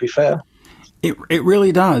think, to be fair. It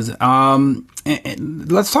really does.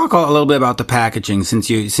 Let's talk a little bit about the packaging, since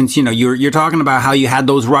you're talking about how you had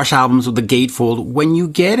those Rush albums with the gatefold. When you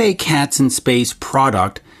get a Cats in Space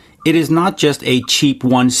product, it is not just a cheap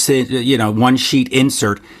one sheet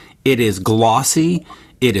insert. It is glossy.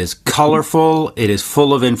 It is colorful. It is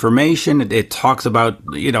full of information. It talks about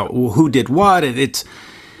who did what.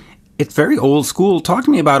 It's very old school. Talk to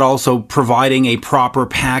me about also providing a proper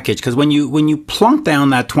package, because when you plunk down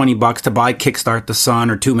that $20 to buy Kickstart the Sun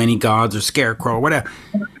or Too Many Gods or Scarecrow or whatever,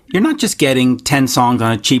 you're not just getting 10 songs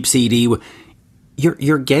on a cheap CD.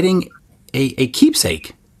 You're getting a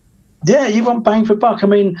keepsake. Yeah, you want bang for buck. I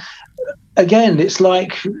mean, again, it's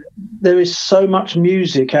like there is so much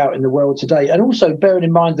music out in the world today. And also bearing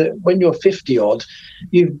in mind that when you're 50 odd,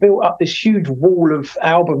 you've built up this huge wall of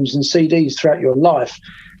albums and CDs throughout your life.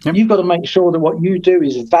 Yep. You've got to make sure that what you do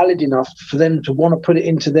is valid enough for them to want to put it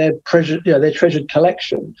into their treasured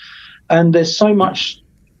collection. And there's so much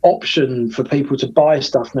option for people to buy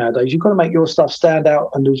stuff nowadays. You've got to make your stuff stand out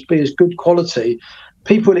and be as good quality.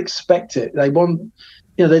 People expect it. They want,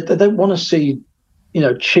 they don't want to see,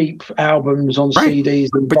 cheap albums on CDs.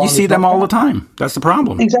 But you see them all the time. That's the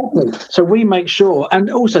problem. Exactly. So we make sure, and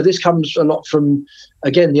also this comes a lot from,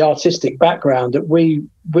 again, the artistic background, that we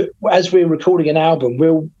as we're recording an album,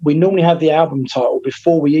 we normally have the album title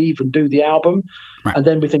before we even do the album. Right. And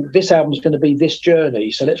then we think this album's going to be this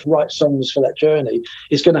journey, so let's write songs for that journey.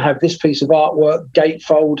 It's going to have this piece of artwork,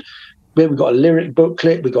 gatefold. We've got a lyric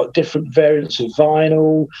booklet. We've got different variants of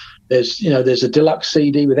vinyl. There's a deluxe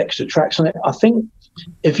CD with extra tracks on it. I think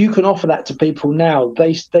if you can offer that to people now,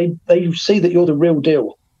 they see that you're the real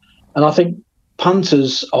deal. And I think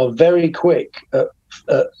punters are very quick at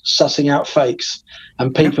sussing out fakes,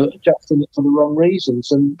 and people adjusting it for the wrong reasons.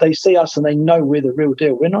 And they see us and they know we're the real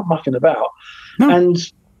deal. We're not mucking about. No. And,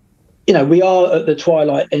 you know, we are at the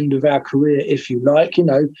twilight end of our career, if you like, you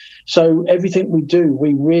know. So everything we do,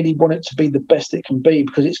 we really want it to be the best it can be,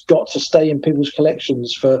 because it's got to stay in people's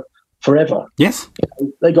collections for forever. Yes. You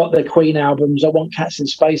know, they got their Queen albums. I want Cats in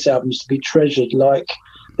Space albums to be treasured like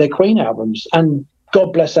their Queen albums. And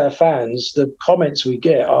God bless our fans, the comments we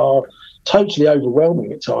get are totally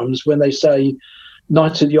overwhelming at times when they say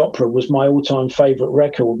Night at the Opera was my all-time favourite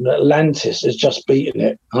record and Atlantis has just beaten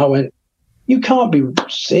it. And I went, you can't be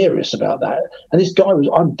serious about that. And this guy was,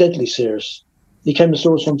 I'm deadly serious. He came to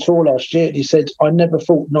saw us on tour last year and he said, I never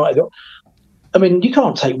thought Night at the Opera. I mean, you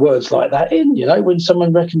can't take words like that in, you know, when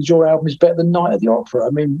someone reckons your album is better than Night at the Opera.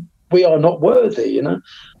 I mean, we are not worthy, you know.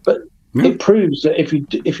 But it proves that if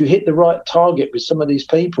you hit the right target with some of these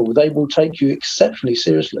people, they will take you exceptionally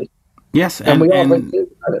seriously. Yes, and the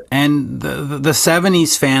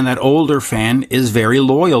 70s fan, that older fan, is very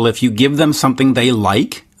loyal. If you give them something they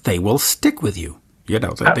like, they will stick with you. You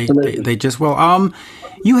know, they just will.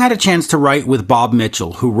 You had a chance to write with Bob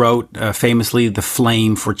Mitchell, who wrote famously "The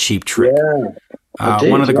Flame" for Cheap Trick. Yeah,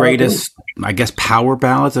 one of the greatest, I guess, power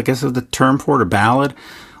ballads, I guess is the term for it, or ballad.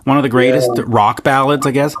 One of the greatest rock ballads,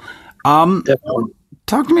 I guess.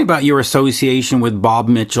 Talk to me about your association with Bob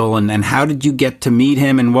Mitchell, and how did you get to meet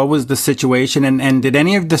him, and what was the situation, and did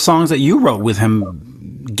any of the songs that you wrote with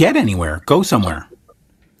him get anywhere, go somewhere?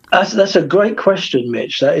 That's a great question,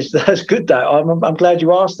 Mitch. That's good. That I'm glad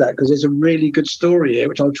you asked that, because there's a really good story here,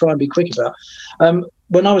 which I'll try and be quick about.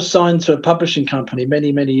 When I was signed to a publishing company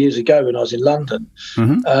many, many years ago when I was in London,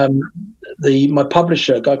 my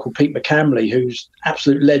publisher, a guy called Pete McCamley, who's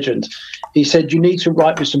absolute legend, he said, you need to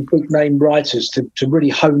write with some big name writers to really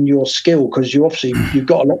hone your skill, because you've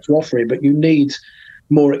got a lot to offer here, but you need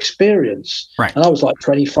more experience. Right. And I was like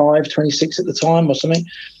 25, 26 at the time or something.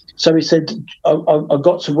 So he said, I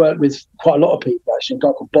got to work with quite a lot of people, actually. A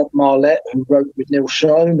guy called Bob Marlette, who wrote with Neil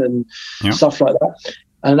Schon and stuff like that.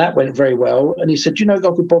 And that went very well. And he said, do you know a guy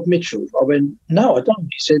called Bob Mitchell? I went, no, I don't.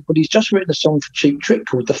 He said, but he's just written a song for Cheap Trick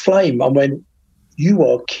called The Flame. I went, you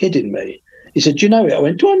are kidding me. He said, do you know it? I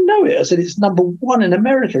went, do I know it? I said, it's #1 in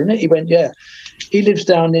America, isn't it? He went, yeah. He lives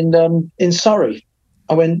down in Surrey.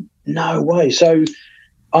 I went, no way. So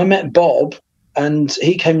I met Bob, and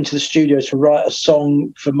he came into the studio to write a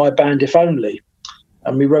song for my band, If Only.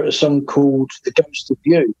 And we wrote a song called The Ghost of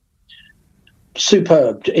You.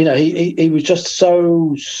 Superb. You know, he was just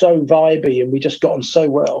so vibey, and we just got on so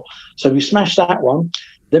well. So we smashed that one.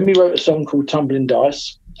 Then we wrote a song called Tumbling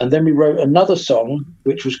Dice. And then we wrote another song,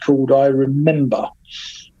 which was called I Remember.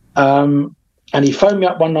 And he phoned me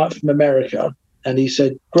up one night from America, and he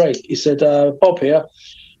said, great. He said, Bob here,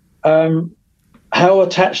 how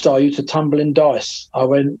attached are you to Tumbling Dice? I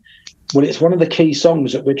went, well, it's one of the key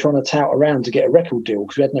songs that we're trying to tout around to get a record deal,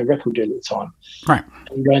 because we had no record deal at the time. Right.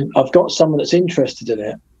 And he went, I've got someone that's interested in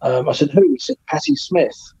it. I said, who? He said, Patti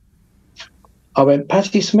Smith. I went,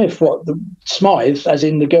 Patti Smith, what? The Smythe, as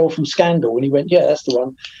in the girl from Scandal? And he went, yeah, that's the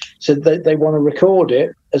one. Said they want to record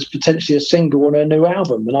it as potentially a single on her new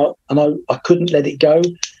album. And I couldn't let it go,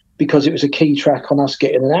 because it was a key track on us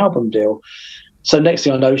getting an album deal. So next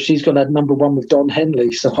thing I know, she's got that #1 with Don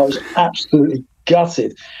Henley. So I was absolutely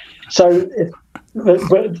gutted. So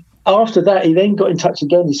but after that, he then got in touch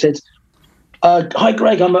again. He said, hi,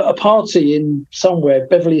 Greg, I'm at a party in somewhere,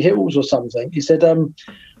 Beverly Hills or something. He said,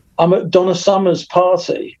 I'm at Donna Summer's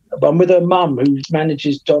party. I'm with her mum, who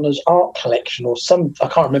manages Donna's art collection or I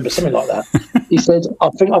can't remember, something like that. He said, I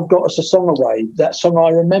think I've got us a song away. That song I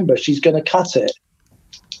Remember, she's going to cut it.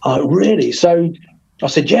 Really? So I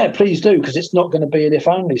said, yeah, please do, because it's not going to be an If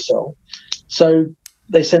Only song. So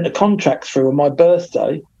they sent a contract through on my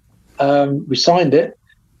birthday. We signed it,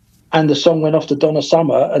 and the song went off to Donna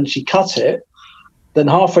Summer, and she cut it. Then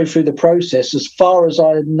halfway through the process, as far as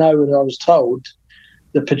I know and I was told,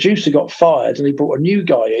 the producer got fired, and he brought a new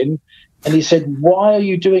guy in, and he said, why are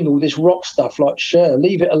you doing all this rock stuff? Like, sure,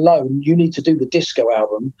 leave it alone. You need to do the disco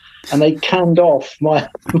album. And they canned off my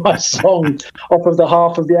song off of the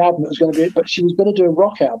half of the album that was going to be it, but she was going to do a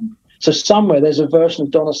rock album. So somewhere there's a version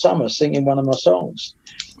of Donna Summer singing one of my songs,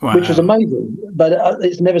 which was amazing, but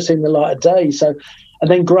it's never seen the light of day. So, and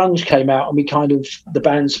then grunge came out, and the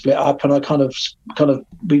band split up, and our paths kind of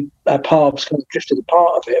drifted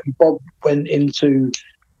apart of it. And Bob went into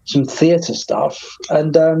some theatre stuff,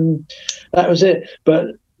 and that was it. But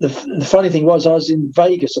the funny thing was, I was in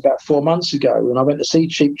Vegas about 4 months ago, and I went to see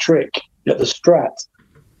Cheap Trick at the Strat,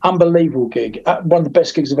 unbelievable gig. One of the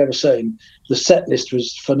best gigs I've ever seen. The set list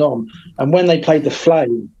was phenomenal. And when they played The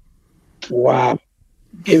Flame, wow.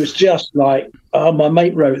 It was just like, oh, my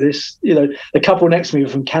mate wrote this. You know, the couple next to me were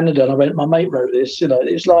from Canada, and I went, my mate wrote this. You know,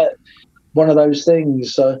 it's like one of those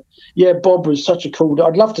things. So, yeah, Bob was such a cool...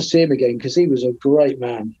 I'd love to see him again because he was a great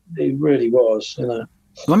man. He really was, you know.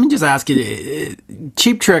 Let me just ask you,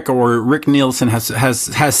 Cheap Trick or Rick Nielsen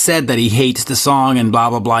has said that he hates the song and blah,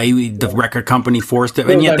 blah, blah. The record company forced it.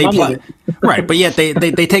 And yet they play... Right, but yet they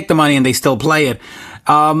take the money and they still play it,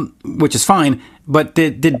 which is fine. But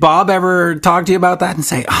did Bob ever talk to you about that and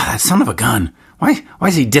say, that son of a gun, why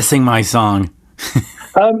is he dissing my song?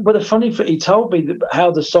 But the funny thing, he told me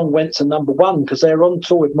how the song went to number one because they were on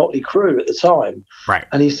tour with Motley Crue at the time. Right.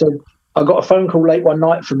 And he said, I got a phone call late one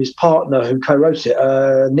night from his partner who co-wrote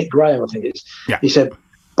it, Nick Graham, I think it is. Yeah. He said,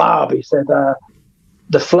 Bob, he said,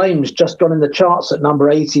 The Flames just gone in the charts at number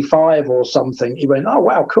 85 or something. He went, oh,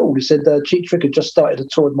 wow, cool. He said, Cheap Trick had just started a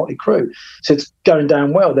tour with Motley Crue. He said, it's going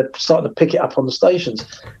down well. They're starting to pick it up on the stations.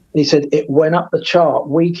 And he said, it went up the chart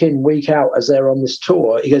week in, week out as they're on this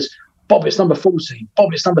tour. He goes, Bob, it's number 40.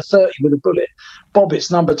 Bob, it's number 30 with a bullet. Bob,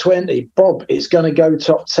 it's number 20. Bob, it's going to go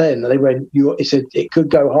top 10. And they went, he said, it could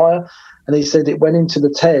go higher. And he said, it went into the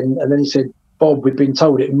 10. And then he said, Bob, we've been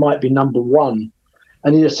told it might be number 1.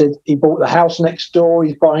 And he just said he bought the house next door.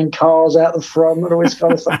 He's buying cars out the front and all this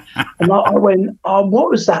kind of stuff. And I went, oh, what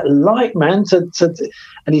was that like, man?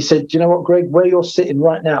 And he said, you know what, Greg, where you're sitting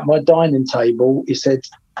right now at my dining table, he said,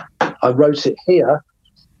 I wrote it here.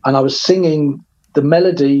 And I was singing the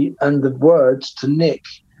melody and the words to Nick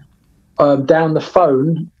down the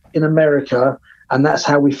phone in America. And that's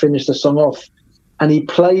how we finished the song off. And he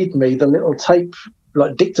played me the little tape,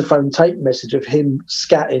 like dictaphone tape message of him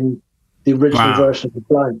scatting the original version of The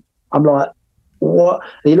Flame. I'm like, what?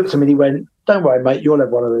 And he looked at me and he went, don't worry, mate, you'll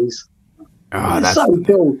have one of these. Oh, that's so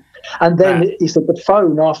cool. And then he said the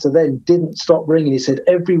phone after then didn't stop ringing. He said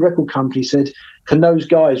every record company said, can those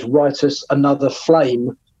guys write us another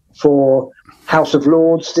Flame for House of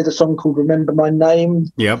Lords? Did a song called Remember My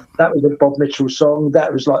Name. Yep. That was a Bob Mitchell song.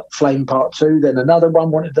 That was like Flame Part 2. Then another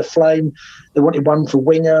one wanted the Flame. They wanted one for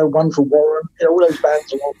Winger, one for Warren. You know, all those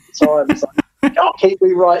bands are all the time. It's like, can't keep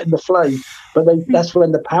rewriting the Flame. But that's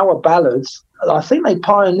when the power ballads, I think they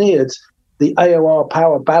pioneered the AOR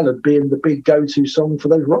power ballad being the big go-to song for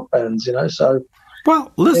those rock bands, you know, so...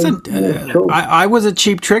 Well, listen, cool. I was a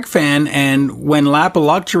Cheap Trick fan, and when Lap of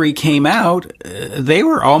Luxury came out, they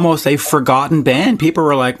were almost a forgotten band. People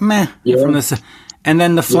were like, meh, from this. And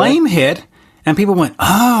then the Flame hit, and people went,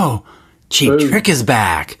 oh, Cheap Trick is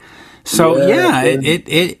back. So,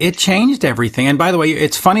 it changed everything. And by the way,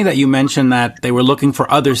 it's funny that you mentioned that they were looking for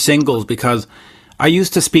other singles, because I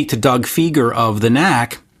used to speak to Doug Fieger of The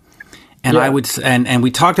Knack, and I would, and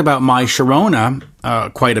we talked about My Sharona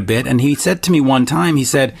quite a bit. And he said to me one time, he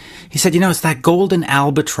said, you know, it's that golden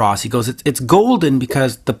albatross. He goes, it's golden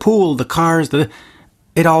because the pool, the cars,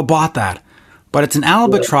 it all bought that. But it's an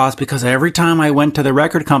albatross because every time I went to the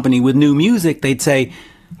record company with new music, they'd say,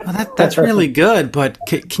 oh, that's really good, but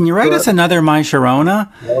can you write us another My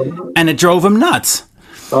Sharona? And it drove him nuts.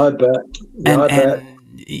 I bet. I bet.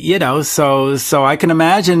 You know, so I can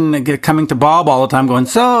imagine coming to Bob all the time going,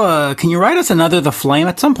 can you write us another The Flame?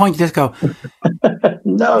 At some point, you just go,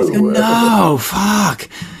 no, fuck.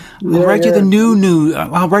 I'll write you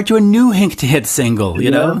I'll write you a new hit single,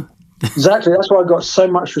 you know? Exactly. That's why I got so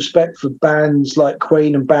much respect for bands like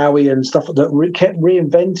Queen and Bowie and stuff that kept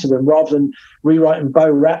reinventing them rather than rewriting Bo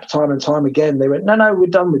Rap time and time again. They went, no, we're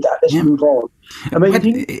done with that. Let's move on. I mean,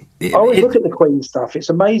 I always look at the Queen stuff. It's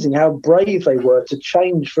amazing how brave they were to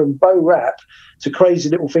change from Bo Rap to Crazy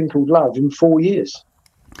Little Thing Called Love in 4 years.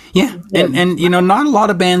 Yeah. And you know, not a lot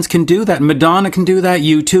of bands can do that. Madonna can do that.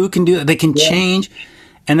 U2 can do that. They can change.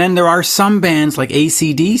 And then there are some bands like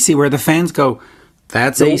AC/DC where the fans go,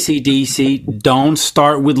 that's AC/DC. Don't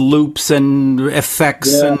start with loops and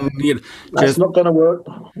effects and that's not going to work.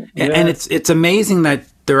 And it's amazing that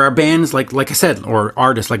there are bands like I said, or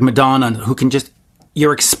artists like Madonna who can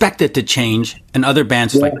you're expected to change, and other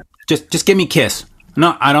bands like just give me Kiss.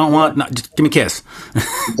 No, I don't want. No, just give me Kiss.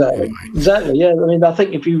 Exactly. Yeah. I mean, I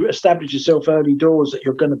think if you establish yourself early doors that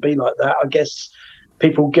you're going to be like that, I guess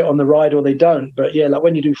people get on the ride or they don't. But yeah, like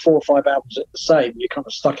when you do 4 or 5 albums at the same, you're kind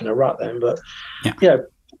of stuck in a rut then. But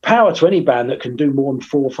power to any band that can do more than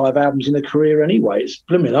 4 or 5 albums in a career anyway. It's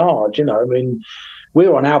blooming hard, you know. I mean,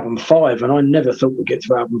 we're on album 5, and I never thought we'd get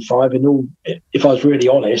to album 5. And if I was really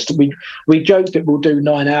honest, we joked that we'll do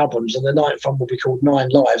 9 albums, and the 9th one will be called 9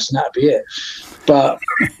 Lives, and that'll be it. But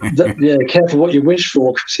careful what you wish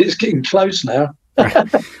for, because it's getting close now.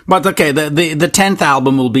 But okay, the 10th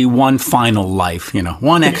album will be One Final Life,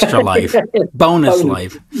 one extra life, bonus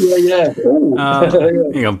life. Yeah.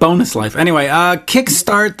 Bonus life. Anyway,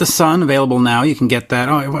 Kickstart the Sun, available now. You can get that.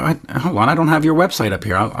 Oh, hold on, I don't have your website up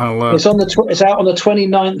here. It's out on the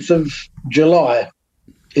 29th of July.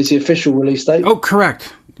 Is the official release date? Oh,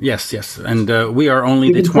 correct. Yes, and we are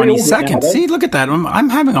only the 22nd. See, look at that. I'm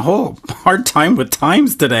having a whole hard time with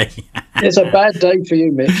times today. It's a bad day for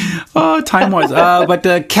you, Mitch. Oh, time-wise. But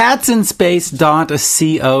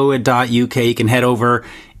catsinspace.co.uk, you can head over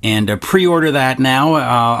and pre-order that now.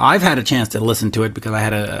 I've had a chance to listen to it because I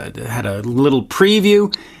had a little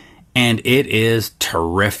preview, and it is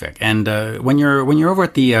terrific. And when you're over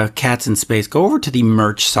at the Cats in Space, go over to the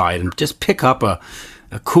merch side and just pick up a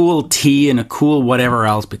cool tee and a cool whatever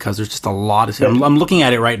else, because there's just a lot of stuff. I'm looking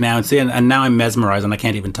at it right now and now I'm mesmerized and I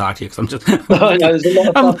can't even talk to you because I'm just there's a lot of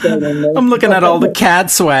stuff going on there. I'm looking at all the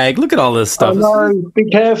cat swag. Look at all this stuff. No, be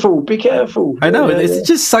careful. I know it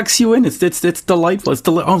just sucks you in. It's delightful.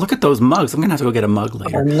 Oh, look at those mugs. I'm gonna have to go get a mug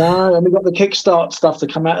later. I know, and we got the Kickstart stuff to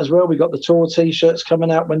come out as well. We got the tour T-shirts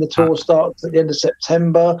coming out when the tour starts at the end of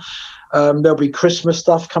September. There'll be Christmas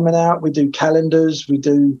stuff coming out. We do calendars.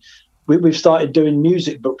 We've started doing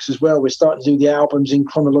music books as well. We're starting to do the albums in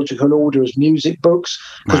chronological order as music books,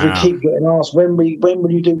 because we keep getting asked, when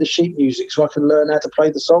will you do the sheet music so I can learn how to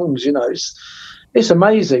play the songs? It's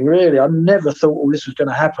amazing, really. I never thought all this was going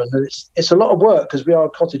to happen, and it's a lot of work because we are a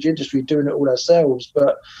cottage industry doing it all ourselves.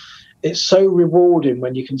 But it's so rewarding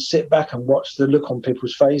when you can sit back and watch the look on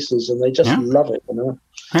people's faces, and they just love it.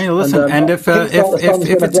 Hey, listen, and if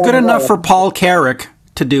it's good enough for Paul Carrick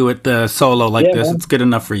to do it solo like this, man, it's good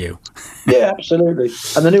enough for you. Yeah, absolutely.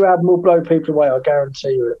 And the new album will blow people away, I guarantee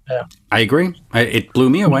you it. Yeah. I agree. It blew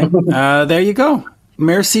me away. There you go.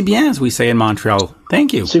 Merci bien, as we say in Montreal.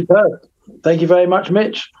 Thank you. Superb. Thank you very much,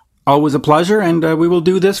 Mitch. Always a pleasure, and we will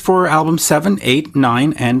do this for album 7, 8,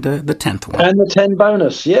 9, and the 10th one. And the 10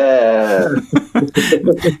 bonus, yeah.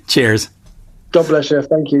 Cheers. God bless you.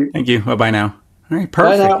 Thank you. Thank you. Bye-bye now. All right,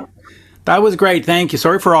 perfect. Bye now. That was great. Thank you.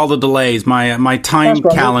 Sorry for all the delays. My time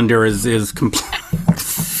calendar is complete.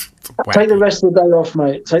 Take the rest of the day off,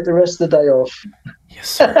 mate. Take the rest of the day off. Yes,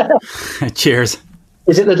 sir. Cheers.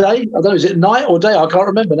 Is it the day? I don't know. Is it night or day? I can't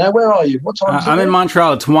remember now. Where are you? What time is it? I'm in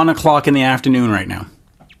Montreal. It's 1:00 in the afternoon right now.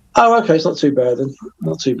 Oh, okay. It's not too bad then.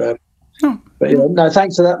 Not too bad. No. But no,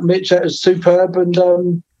 thanks for that, Mitch. That was superb. And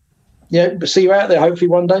see you out there hopefully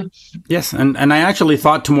one day. Yes, and I actually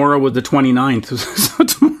thought tomorrow was the 29th. So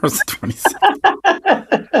tomorrow's the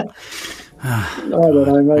 27th. I don't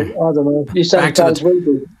know, mate. I don't know. You sound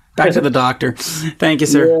back to the doctor. Thank you,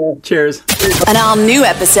 sir. Yeah. Cheers. An all-new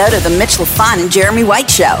episode of The Mitch LaFon and Jeremy White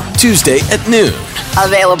Show. Tuesday at noon.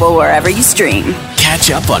 Available wherever you stream.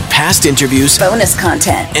 Catch up on past interviews, bonus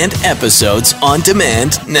content, and episodes on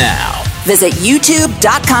demand now. Visit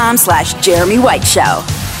youtube.com/Jeremy White Show.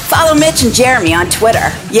 Follow Mitch and Jeremy on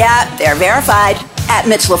Twitter. Yeah, they're verified.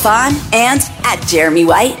 @Mitch LaFon and @Jeremy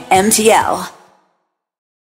White MTL.